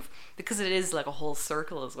film kind of, because it is like a whole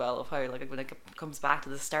circle as well of how like when it comes back to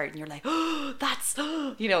the start and you're like, oh, that's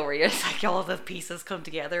where you're like all the pieces come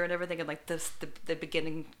together and everything, and like the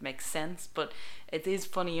beginning makes sense. But it is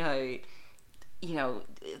funny how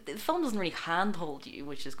the film doesn't really handhold you,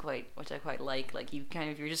 which I quite like. Like you're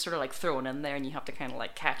just sort of like thrown in there, and you have to kind of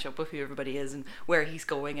like catch up with who everybody is and where he's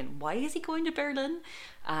going and why is he going to Berlin,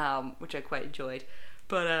 which I quite enjoyed.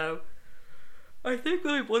 But I think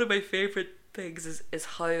like one of my favorite things is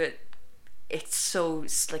how it's so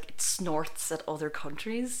like it snorts at other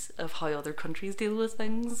countries of how other countries deal with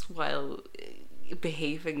things while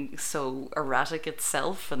behaving so erratic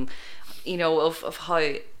itself, and of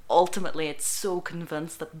how ultimately it's so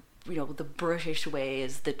convinced that the British way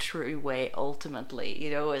is the true way ultimately.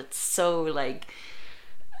 It's so like,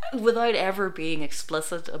 without ever being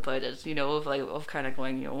explicit about it, of kind of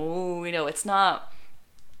going, it's not,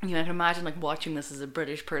 I can imagine like watching this as a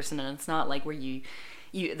British person, and it's not like where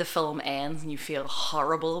the film ends and you feel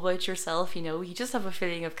horrible about yourself, you just have a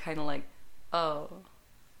feeling of kind of like, oh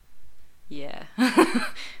yeah,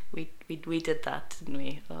 we did that, didn't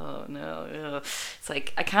we? Oh no, ugh. It's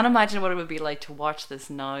like, I can't imagine what it would be like to watch this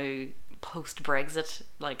now post Brexit,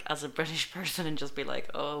 like as a British person, and just be like,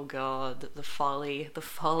 oh god, the folly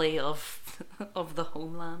of of the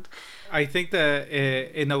homeland. I think that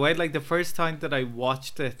in a way, like the first time that I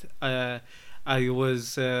watched it, I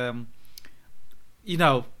was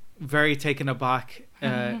very taken aback,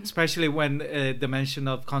 especially when the mention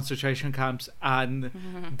of concentration camps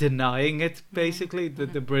and denying it, basically,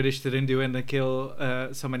 that the British didn't do it and kill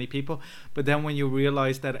so many people. But then when you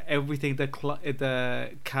realize that everything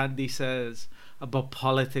that Candy says about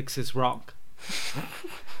politics is wrong.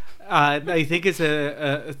 I think it's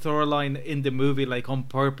a thorough line in the movie, like on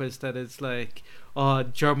purpose, that it's like,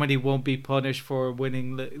 Germany won't be punished for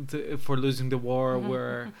losing the war,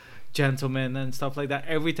 where gentlemen and stuff like that.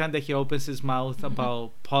 Every time that he opens his mouth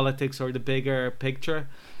about politics or the bigger picture,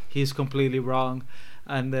 he's completely wrong.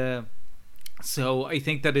 And so I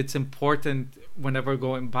think that it's important whenever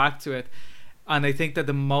going back to it. And I think that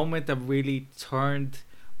the moment that really turned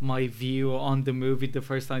my view on the movie the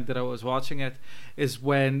first time that I was watching it is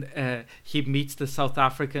when he meets the South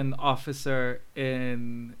African officer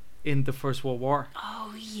in the First World War.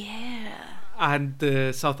 Oh yeah. And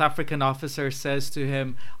the South African officer says to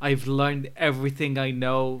him, I've learned everything I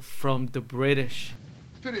know from the British.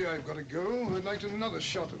 Pity I've got to go. I'd like another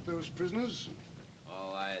shot at those prisoners.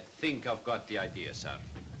 Oh, I think I've got the idea, sir.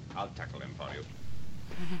 I'll tackle him for you.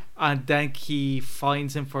 And then he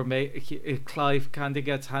finds Clive Candy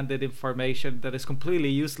gets handed information that is completely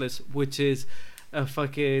useless, which is a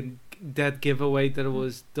fucking dead giveaway that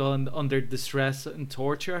was done under distress and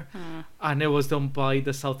torture. And it was done by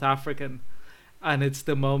the South African. And it's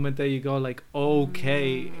the moment that you go like,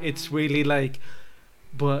 okay, it's really like,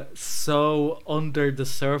 but so under the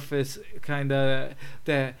surface, kind of,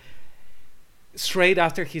 the straight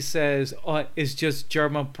after he says, oh, it's just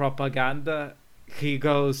German propaganda, he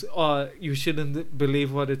goes, oh, you shouldn't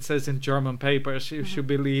believe what it says in German papers, you should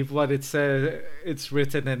believe what it says, it's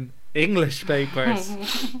written in English papers.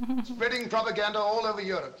 Spreading propaganda all over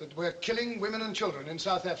Europe that we're killing women and children in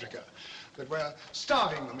South Africa, that we're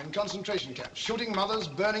starving them in concentration camps, shooting mothers,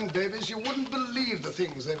 burning babies. You wouldn't believe the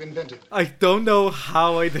things they've invented. I don't know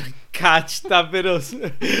how I didn't catch that bit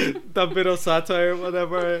of satire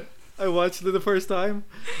whenever I watched it the first time.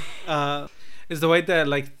 Is the way that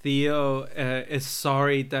like Theo is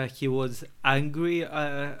sorry that he was angry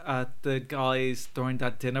at the guys during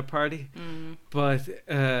that dinner party, but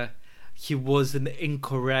he wasn't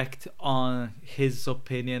incorrect on his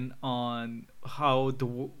opinion on how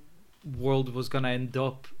the world was gonna end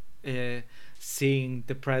up, seeing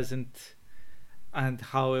the present and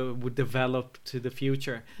how it would develop to the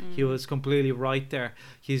future. He was completely right there.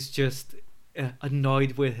 He's just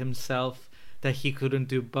annoyed with himself that he couldn't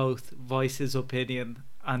do both, voice his opinion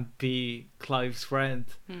and be Clive's friend.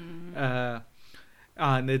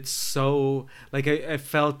 And it's so like, I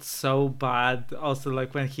felt so bad also,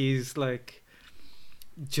 like when he's like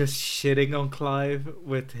just shitting on Clive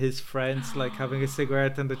with his friends, like having a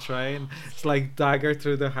cigarette in the train. It's like dagger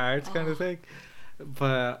through the heart kind of thing.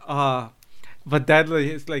 But then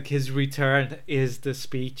it's like his return is the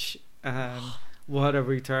speech, and what a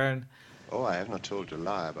return. Oh, I have not told a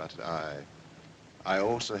lie, but I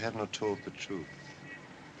also have not told the truth.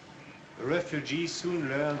 The refugee soon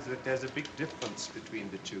learns that there's a big difference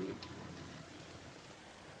between the two.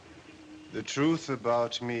 The truth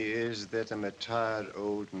about me is that I'm a tired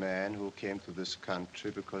old man who came to this country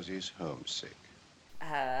because he's homesick.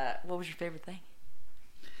 What was your favorite thing?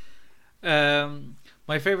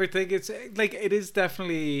 My favorite thing is like, it is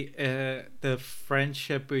definitely the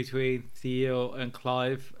friendship between Theo and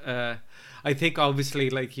Clive. I think obviously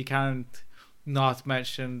like you can't not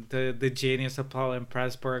mention the genius of Paul and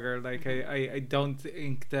Pressburger. Like I don't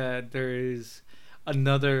think that there is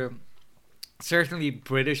another, certainly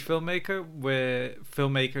British filmmakers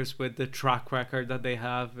with the track record that they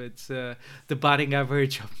have. It's the batting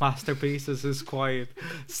average of masterpieces is quite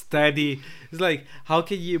steady. It's like, how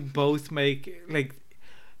can you both make, like,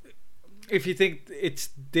 if you think it's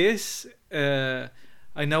this, I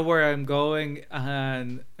Know Where I'm Going,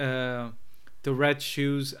 and The Red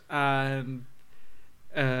Shoes, and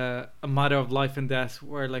A Matter of Life and Death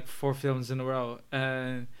were like 4 films in a row,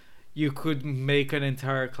 and you could make an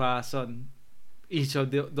entire class on each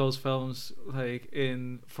of those films like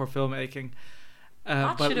for filmmaking.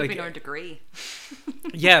 That but should have like, been our degree.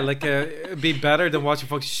 yeah, like it'd be better than watching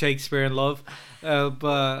fucking Shakespeare in Love.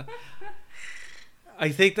 But I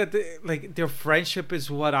think that like their friendship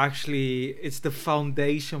is what actually it's the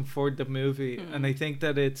foundation for the movie, and I think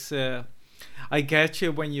that it's. I get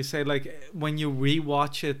you when you say like when you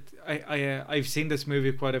rewatch it. I've seen this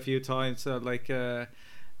movie quite a few times. I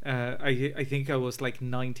think I was like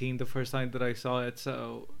 19 the first time that I saw it,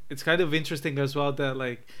 so it's kind of interesting as well that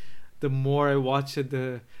like the more I watch it,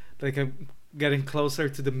 the like I'm getting closer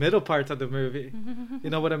to the middle part of the movie. You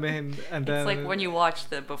know what I mean? And then it's like when you watch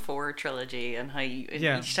the Before trilogy and how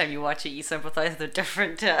each time you watch it you sympathize with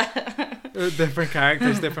different different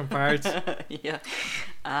characters, different parts. Yeah,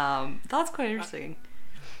 that's quite interesting.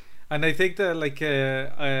 And I think that like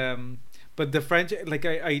but the French, like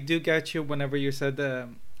I do get you whenever you said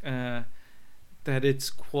that it's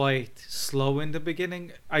quite slow in the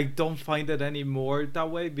beginning. I don't find it anymore that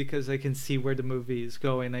way because I can see where the movie is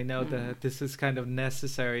going. I know that this is kind of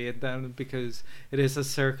necessary, and then because it is a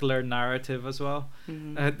circular narrative as well,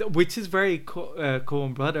 which is very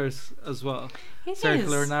Coen Brothers as well. It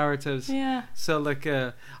circular is. narratives. Yeah. So like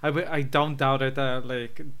I don't doubt it that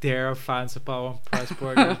like they're fans of Powell and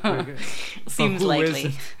Pressburger. Seems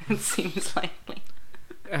likely. It seems likely.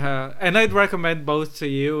 And I'd recommend both to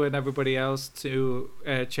you and everybody else to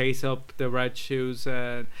chase up the Red Shoes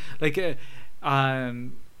and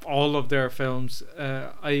all of their films.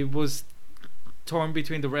 I was torn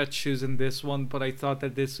between the Red Shoes and this one, but I thought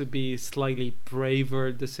that this would be a slightly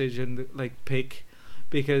braver decision, like pick,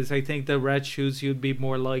 because I think the Red Shoes you'd be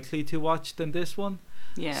more likely to watch than this one.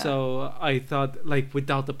 Yeah. So I thought, like,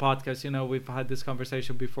 without the podcast, we've had this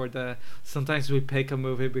conversation before, that sometimes we pick a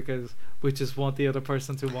movie because we just want the other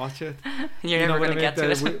person to watch it. You're never going to get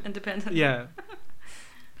to it independently. Yeah.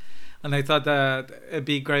 And I thought that it'd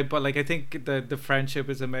be great, but like I think the friendship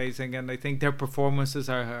is amazing, and I think their performances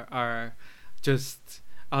are just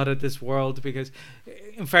out of this world, because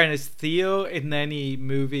in fairness, Theo in any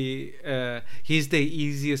movie, he's the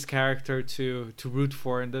easiest character to root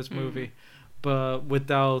for in this movie. But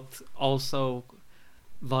without also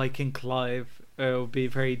liking Clive, it would be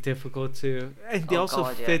very difficult to. And they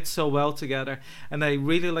fit so well together. And I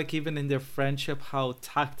really like, even in their friendship, how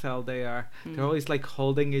tactile they are. They're always like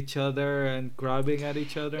holding each other and grabbing at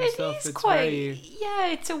each other and stuff. It's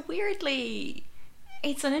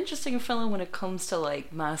it's an interesting film when it comes to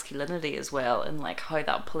like masculinity as well, and like how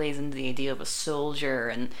that plays into the idea of a soldier,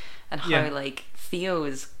 and how like Theo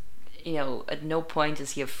is, at no point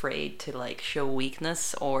is he afraid to like show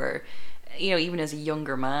weakness, or even as a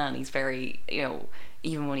younger man he's very,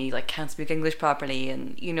 even when he like can't speak English properly,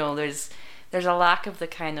 and there's a lack of the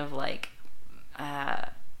kind of like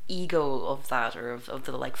ego of that, or of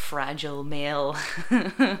the like fragile male,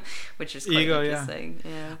 which is quite interesting.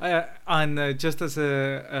 And just as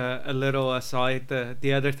a little aside,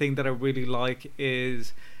 the other thing that I really like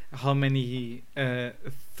is how many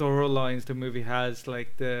thorough lines the movie has,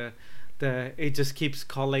 like it just keeps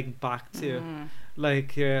calling back to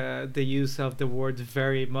like the use of the word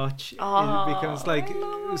very much. It becomes like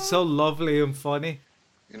so lovely and funny.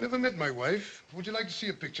 You never met my wife. Would you like to see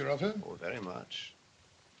a picture of her? Oh, very much.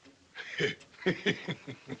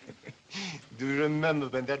 Do you remember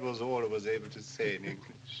when that was all I was able to say in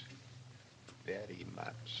English? Very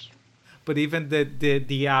much. But even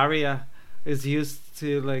the aria is used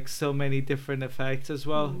to like so many different effects as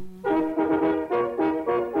well.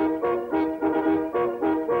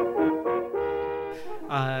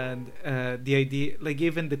 And the idea, like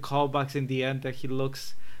even the callbacks in the end, that he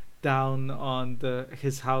looks down on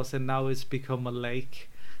his house and now it's become a lake.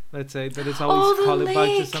 Let's say that it's always calling back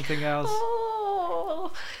to something else.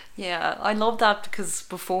 Yeah, I love that, because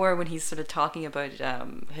before, when he's sort of talking about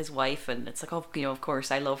his wife, and it's like, of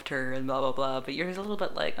course I loved her and blah blah blah, but you're a little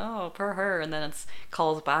bit like, oh, poor her, and then it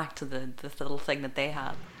calls back to the little thing that they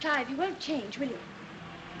had. Clive, you won't change, will you?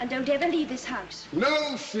 And don't ever leave this house.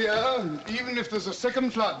 No fear. Even if there's a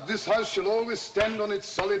second flood, this house shall always stand on its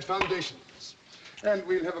solid foundations. And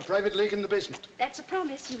we'll have a private lake in the basement. That's a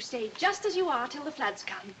promise. You stay just as you are till the floods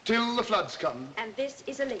come. Till the floods come. And this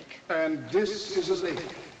is a lake. And this is a lake.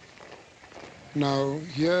 Now,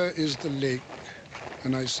 here is the lake,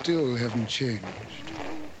 and I still haven't changed.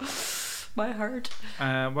 My heart.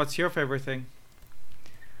 What's your favorite thing?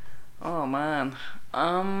 Oh, man.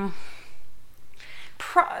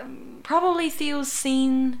 Probably Theo's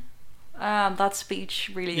scene. That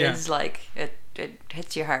speech really is like, it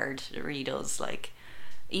hits you hard. It really does. Like,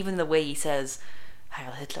 even the way he says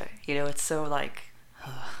Heil Hitler, it's so like,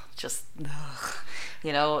 just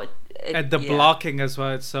you know. And the blocking as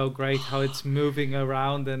well, it's so great how it's moving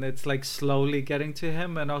around and it's like slowly getting to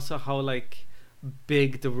him, and also how like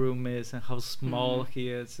big the room is and how small he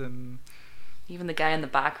is, and even the guy in the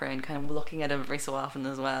background kind of looking at him every so often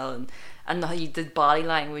as well, and the body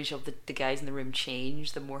language of the guys in the room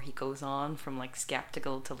change the more he goes on, from like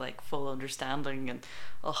skeptical to like full understanding, and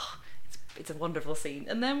it's a wonderful scene.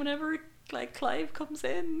 And then whenever like Clive comes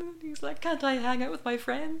in, he's like, "Can't I hang out with my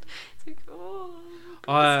friend?" It's like,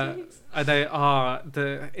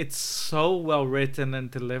 it's so well written and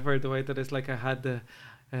delivered, the way that it's like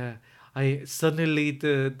I suddenly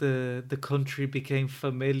the country became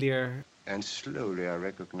familiar. And slowly I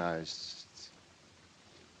recognized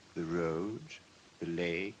the road, the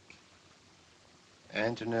lake,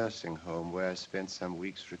 and a nursing home where I spent some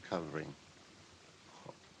weeks recovering.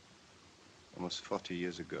 Almost 40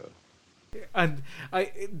 years ago. And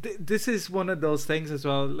this is one of those things as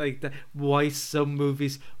well, like why some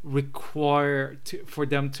movies require for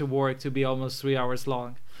them to work to be almost 3 hours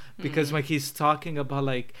long. Because when he's talking about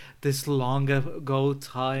like this long ago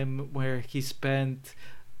time where he spent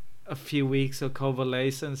a few weeks of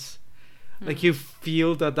convalescence, like you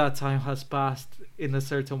feel that time has passed in a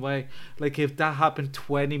certain way. Like if that happened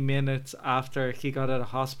 20 minutes after he got out of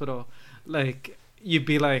hospital, like you'd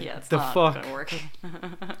be like, the fuck.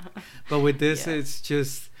 But with this, it's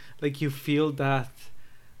just like you feel that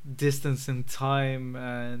distance in time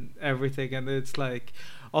and everything, and it's like,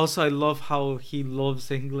 also I love how he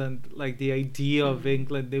loves England, like the idea of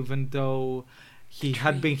England, even though he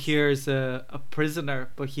had been here as a prisoner,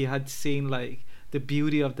 but he had seen like the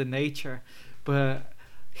beauty of the nature. But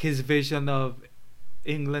his vision of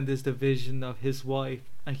England is the vision of his wife,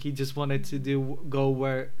 and he just wanted to go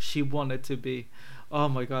where she wanted to be. Oh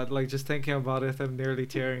my god, like just thinking about it, I'm nearly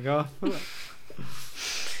tearing up.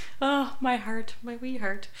 Oh, my heart, my wee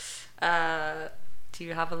heart. Do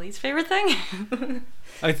you have a least favorite thing?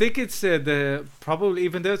 I think it's the probably,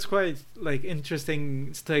 even though it's quite like interesting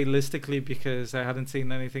stylistically, because I hadn't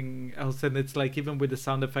seen anything else, and it's like even with the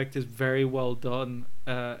sound effect is very well done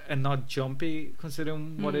and not jumpy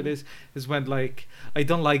considering what it is when like, I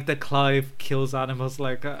don't like that Clive kills animals.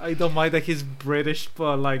 Like I don't mind that he's British,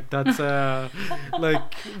 but like that's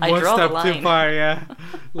like one step too far. Yeah,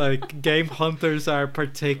 like game hunters are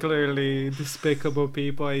particularly despicable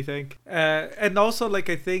people, I think. And also like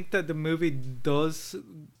I think that the movie does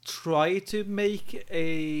try to make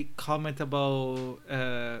a comment about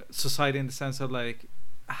society, in the sense of like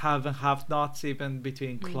have and have nots, even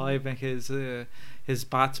between Clive and his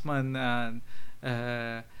Batman,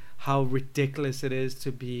 and how ridiculous it is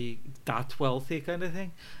to be that wealthy kind of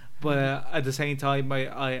thing. But at the same time,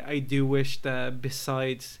 I do wish that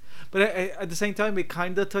besides, but at the same time, it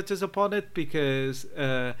kind of touches upon it, because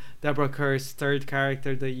Deborah Kerr's third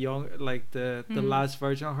character, the young, like the last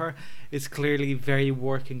version of her, is clearly very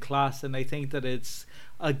working class, and I think that it's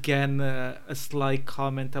again a slight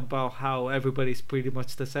comment about how everybody's pretty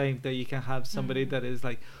much the same. That you can have somebody that is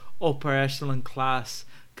like upper echelon class,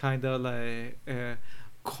 kind of like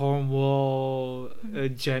Cornwall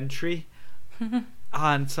gentry.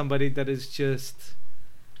 And somebody that is just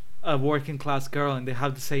a working class girl, and they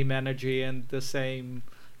have the same energy and the same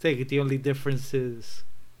thing. The only difference is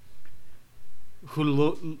who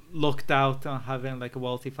looked out on having like a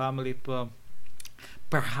wealthy family. But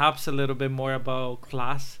perhaps a little bit more about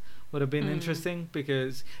class would have been interesting,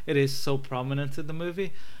 because it is so prominent in the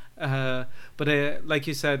movie. But like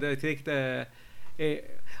you said, I think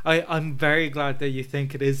I'm very glad that you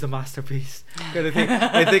think it is a masterpiece. I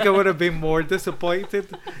think I would have been more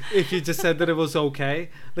disappointed if you just said that it was okay.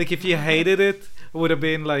 Like if you hated it, it would have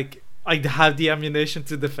been like, I'd have the ammunition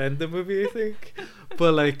to defend the movie, I think.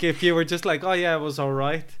 But like if you were just like, oh yeah, it was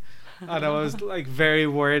alright, and I was like very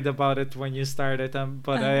worried about it when you started,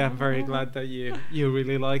 but I am very glad that you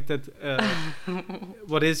really liked it.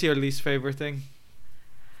 What is your least favorite thing?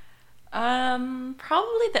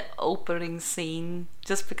 Probably the opening scene,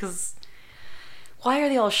 just because why are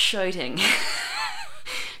they all shouting?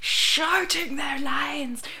 Shouting their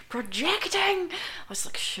lines, projecting. I was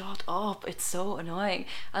like, shut up, it's so annoying.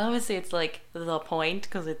 And obviously it's like the point,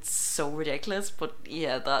 because it's so ridiculous, but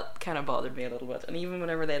yeah, that kind of bothered me a little bit. And even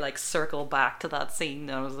whenever they like circle back to that scene,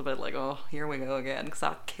 I was a bit like, oh, here we go again, because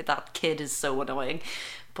that kid is so annoying.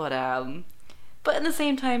 But at the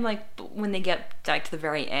same time, like when they get back to the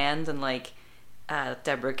very end, and like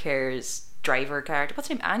Deborah Kerr's driver character, what's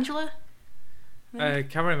her name, Angela? I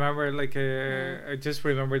can't remember. Like I just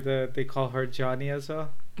remember that they call her Johnny as well.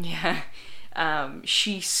 Yeah,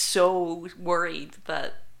 she's so worried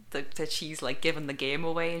that she's like giving the game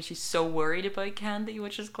away, and she's so worried about Candy,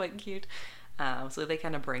 which is quite cute. So they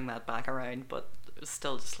kind of bring that back around, but it was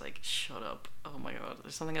still just like, shut up. Oh my god,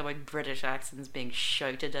 there's something about British accents being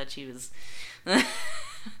shouted at you is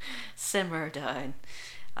simmer down.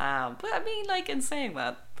 But I mean, like, in saying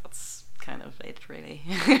that, that's kind of it, really.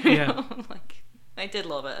 Yeah. Like, I did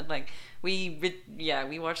love it. And like, we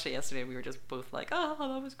watched it yesterday. We were just both like, oh,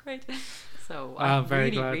 that was great. So I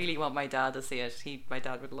really want my dad to see it. My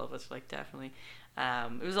dad would love it, like, definitely.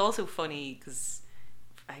 It was also funny because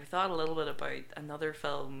I thought a little bit about another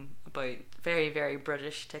film about very, very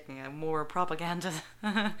British taking a more propaganda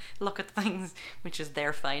look at things, which is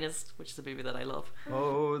Their Finest, which is a movie that I love.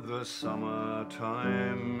 Oh, the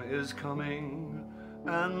summertime is coming,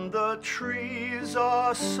 and the trees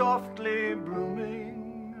are softly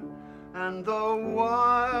blooming, and the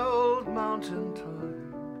wild mountain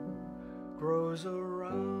thyme grows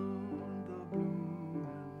around the blooming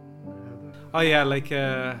heather. Oh yeah, like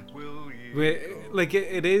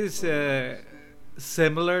it is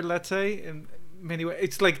similar, let's say, in many ways.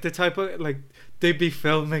 It's like the type of, like, they'd be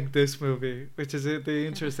filming this movie, which is the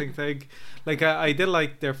interesting thing. Like I did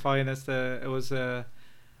like Their Finest. It was a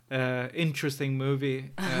interesting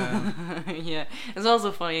movie. Yeah, it's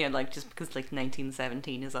also funny, and like, just because like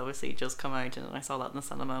 1917 is obviously just come out, and I saw that in the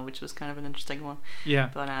cinema, which was kind of an interesting one. Yeah.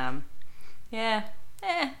 But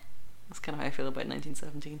that's kind of how I feel about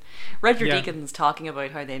 1917. Roger Deakins talking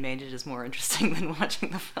about how they made it is more interesting than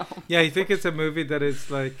watching the film. Yeah, I think it's a movie that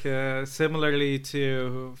is like similarly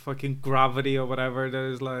to fucking Gravity or whatever. That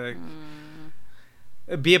is like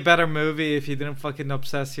it'd be a better movie if you didn't fucking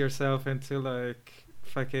obsess yourself into like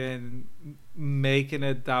fucking making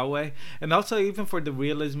it that way. And also, even for the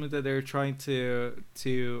realism that they're trying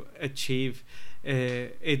to achieve,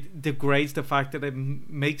 it degrades the fact that it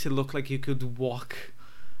makes it look like you could walk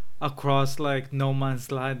across like no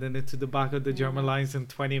man's land and into the back of the German lines in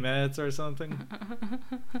 20 minutes or something.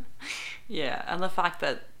 Yeah, and the fact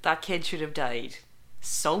that that kid should have died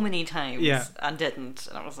so many times and didn't,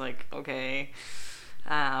 and I was like, okay.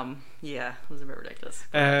 It was a bit ridiculous.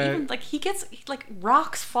 Even like he like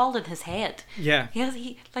rocks fall in his head. Yeah.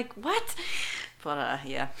 He like, what? But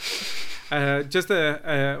just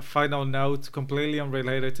a final note, completely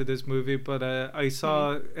unrelated to this movie, but I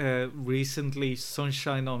saw recently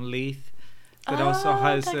Sunshine on Leith. That also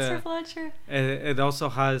has it also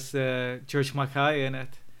has George Mackay in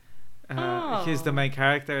it. He's the main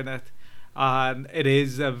character in it. It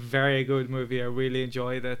is a very good movie. I really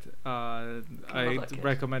enjoyed it. I'd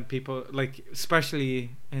recommend people, like,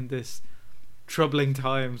 especially in this troubling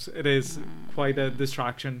times, it is quite a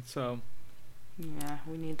distraction. So yeah,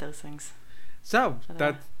 we need those things. So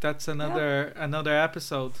that's another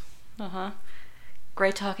episode.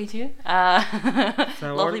 Great talking to you.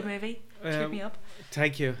 Lovely movie. Cheered me up.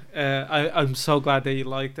 Thank you. I'm so glad that you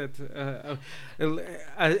liked it.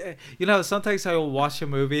 Sometimes I will watch a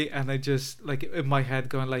movie and I just, like, in my head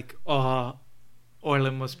going like, oh,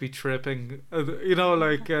 Orlin must be tripping.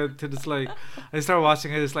 To this, like, I start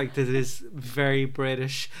watching it, it's like, this is very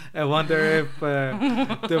British. I wonder if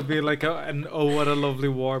there'll be like an "Oh, what a lovely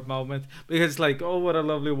war" moment, because like "Oh, what a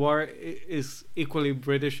lovely war" is equally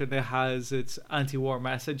British, and it has its anti-war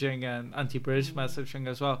messaging and anti-British messaging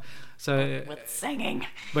as well. So with singing,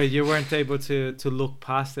 but you weren't able to look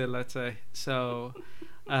past it, let's say. So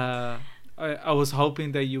I was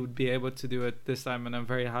hoping that you would be able to do it this time, and I'm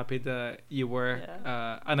very happy that you were.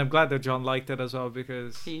 And I'm glad that John liked it as well,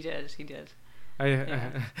 because he did.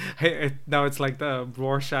 Now it's like the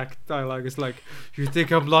Rorschach dialogue. It's like, you think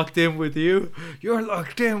I'm locked in with you? You're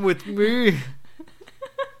locked in with me.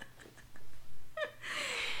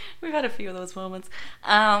 We've had a few of those moments.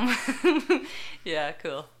 Yeah,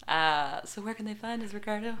 cool. So where can they find us,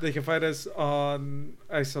 Ricardo? They can find us on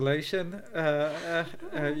Isolation.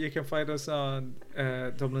 You can find us on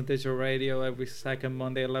Dublin Digital Radio every second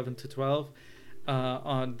Monday, 11 to 12.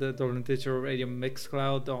 On the Dublin Digital Radio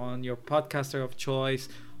Mixcloud, on your podcaster of choice,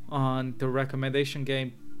 on the Recommendation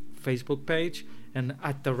Game Facebook page, and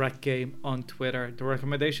at the Rec Game on Twitter. The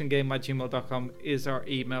Recommendation Game at gmail.com is our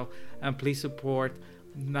email. And please support,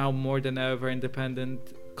 now more than ever, independent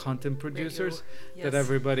content producers. Yes. That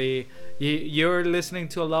everybody, you're listening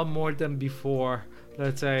to a lot more than before,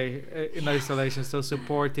 let's say, in Isolation. So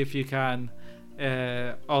support, if you can,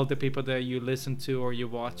 all the people that you listen to or you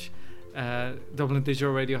watch. Dublin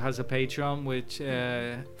Digital Radio has a Patreon, which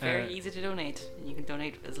very easy to donate. You can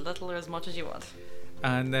donate as little or as much as you want.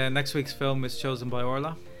 And next week's film is chosen by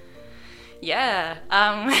Orla. Yeah,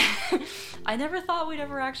 I never thought we'd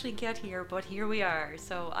ever actually get here, but here we are.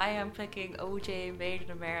 So I am picking OJ Made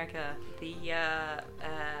in America, the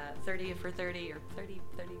 30 for 30 or 30,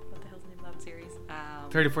 what the hell's the name of that series?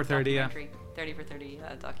 30 for 30, yeah. 30 for 30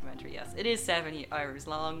 documentary, yes. It is 70 hours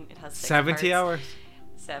long. It has 6 70 parts. hours?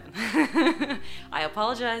 7. I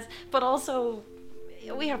apologize, but also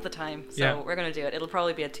we have the time, so we're going to do it. It'll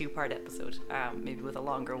probably be a 2-part episode, maybe with a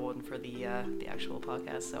longer one for the actual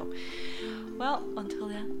podcast. So, well, until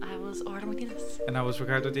then, I was Orla McGuinness. And I was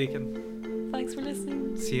Ricardo Deacon. Thanks for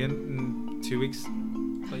listening. See you in 2 weeks.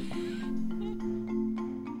 Bye.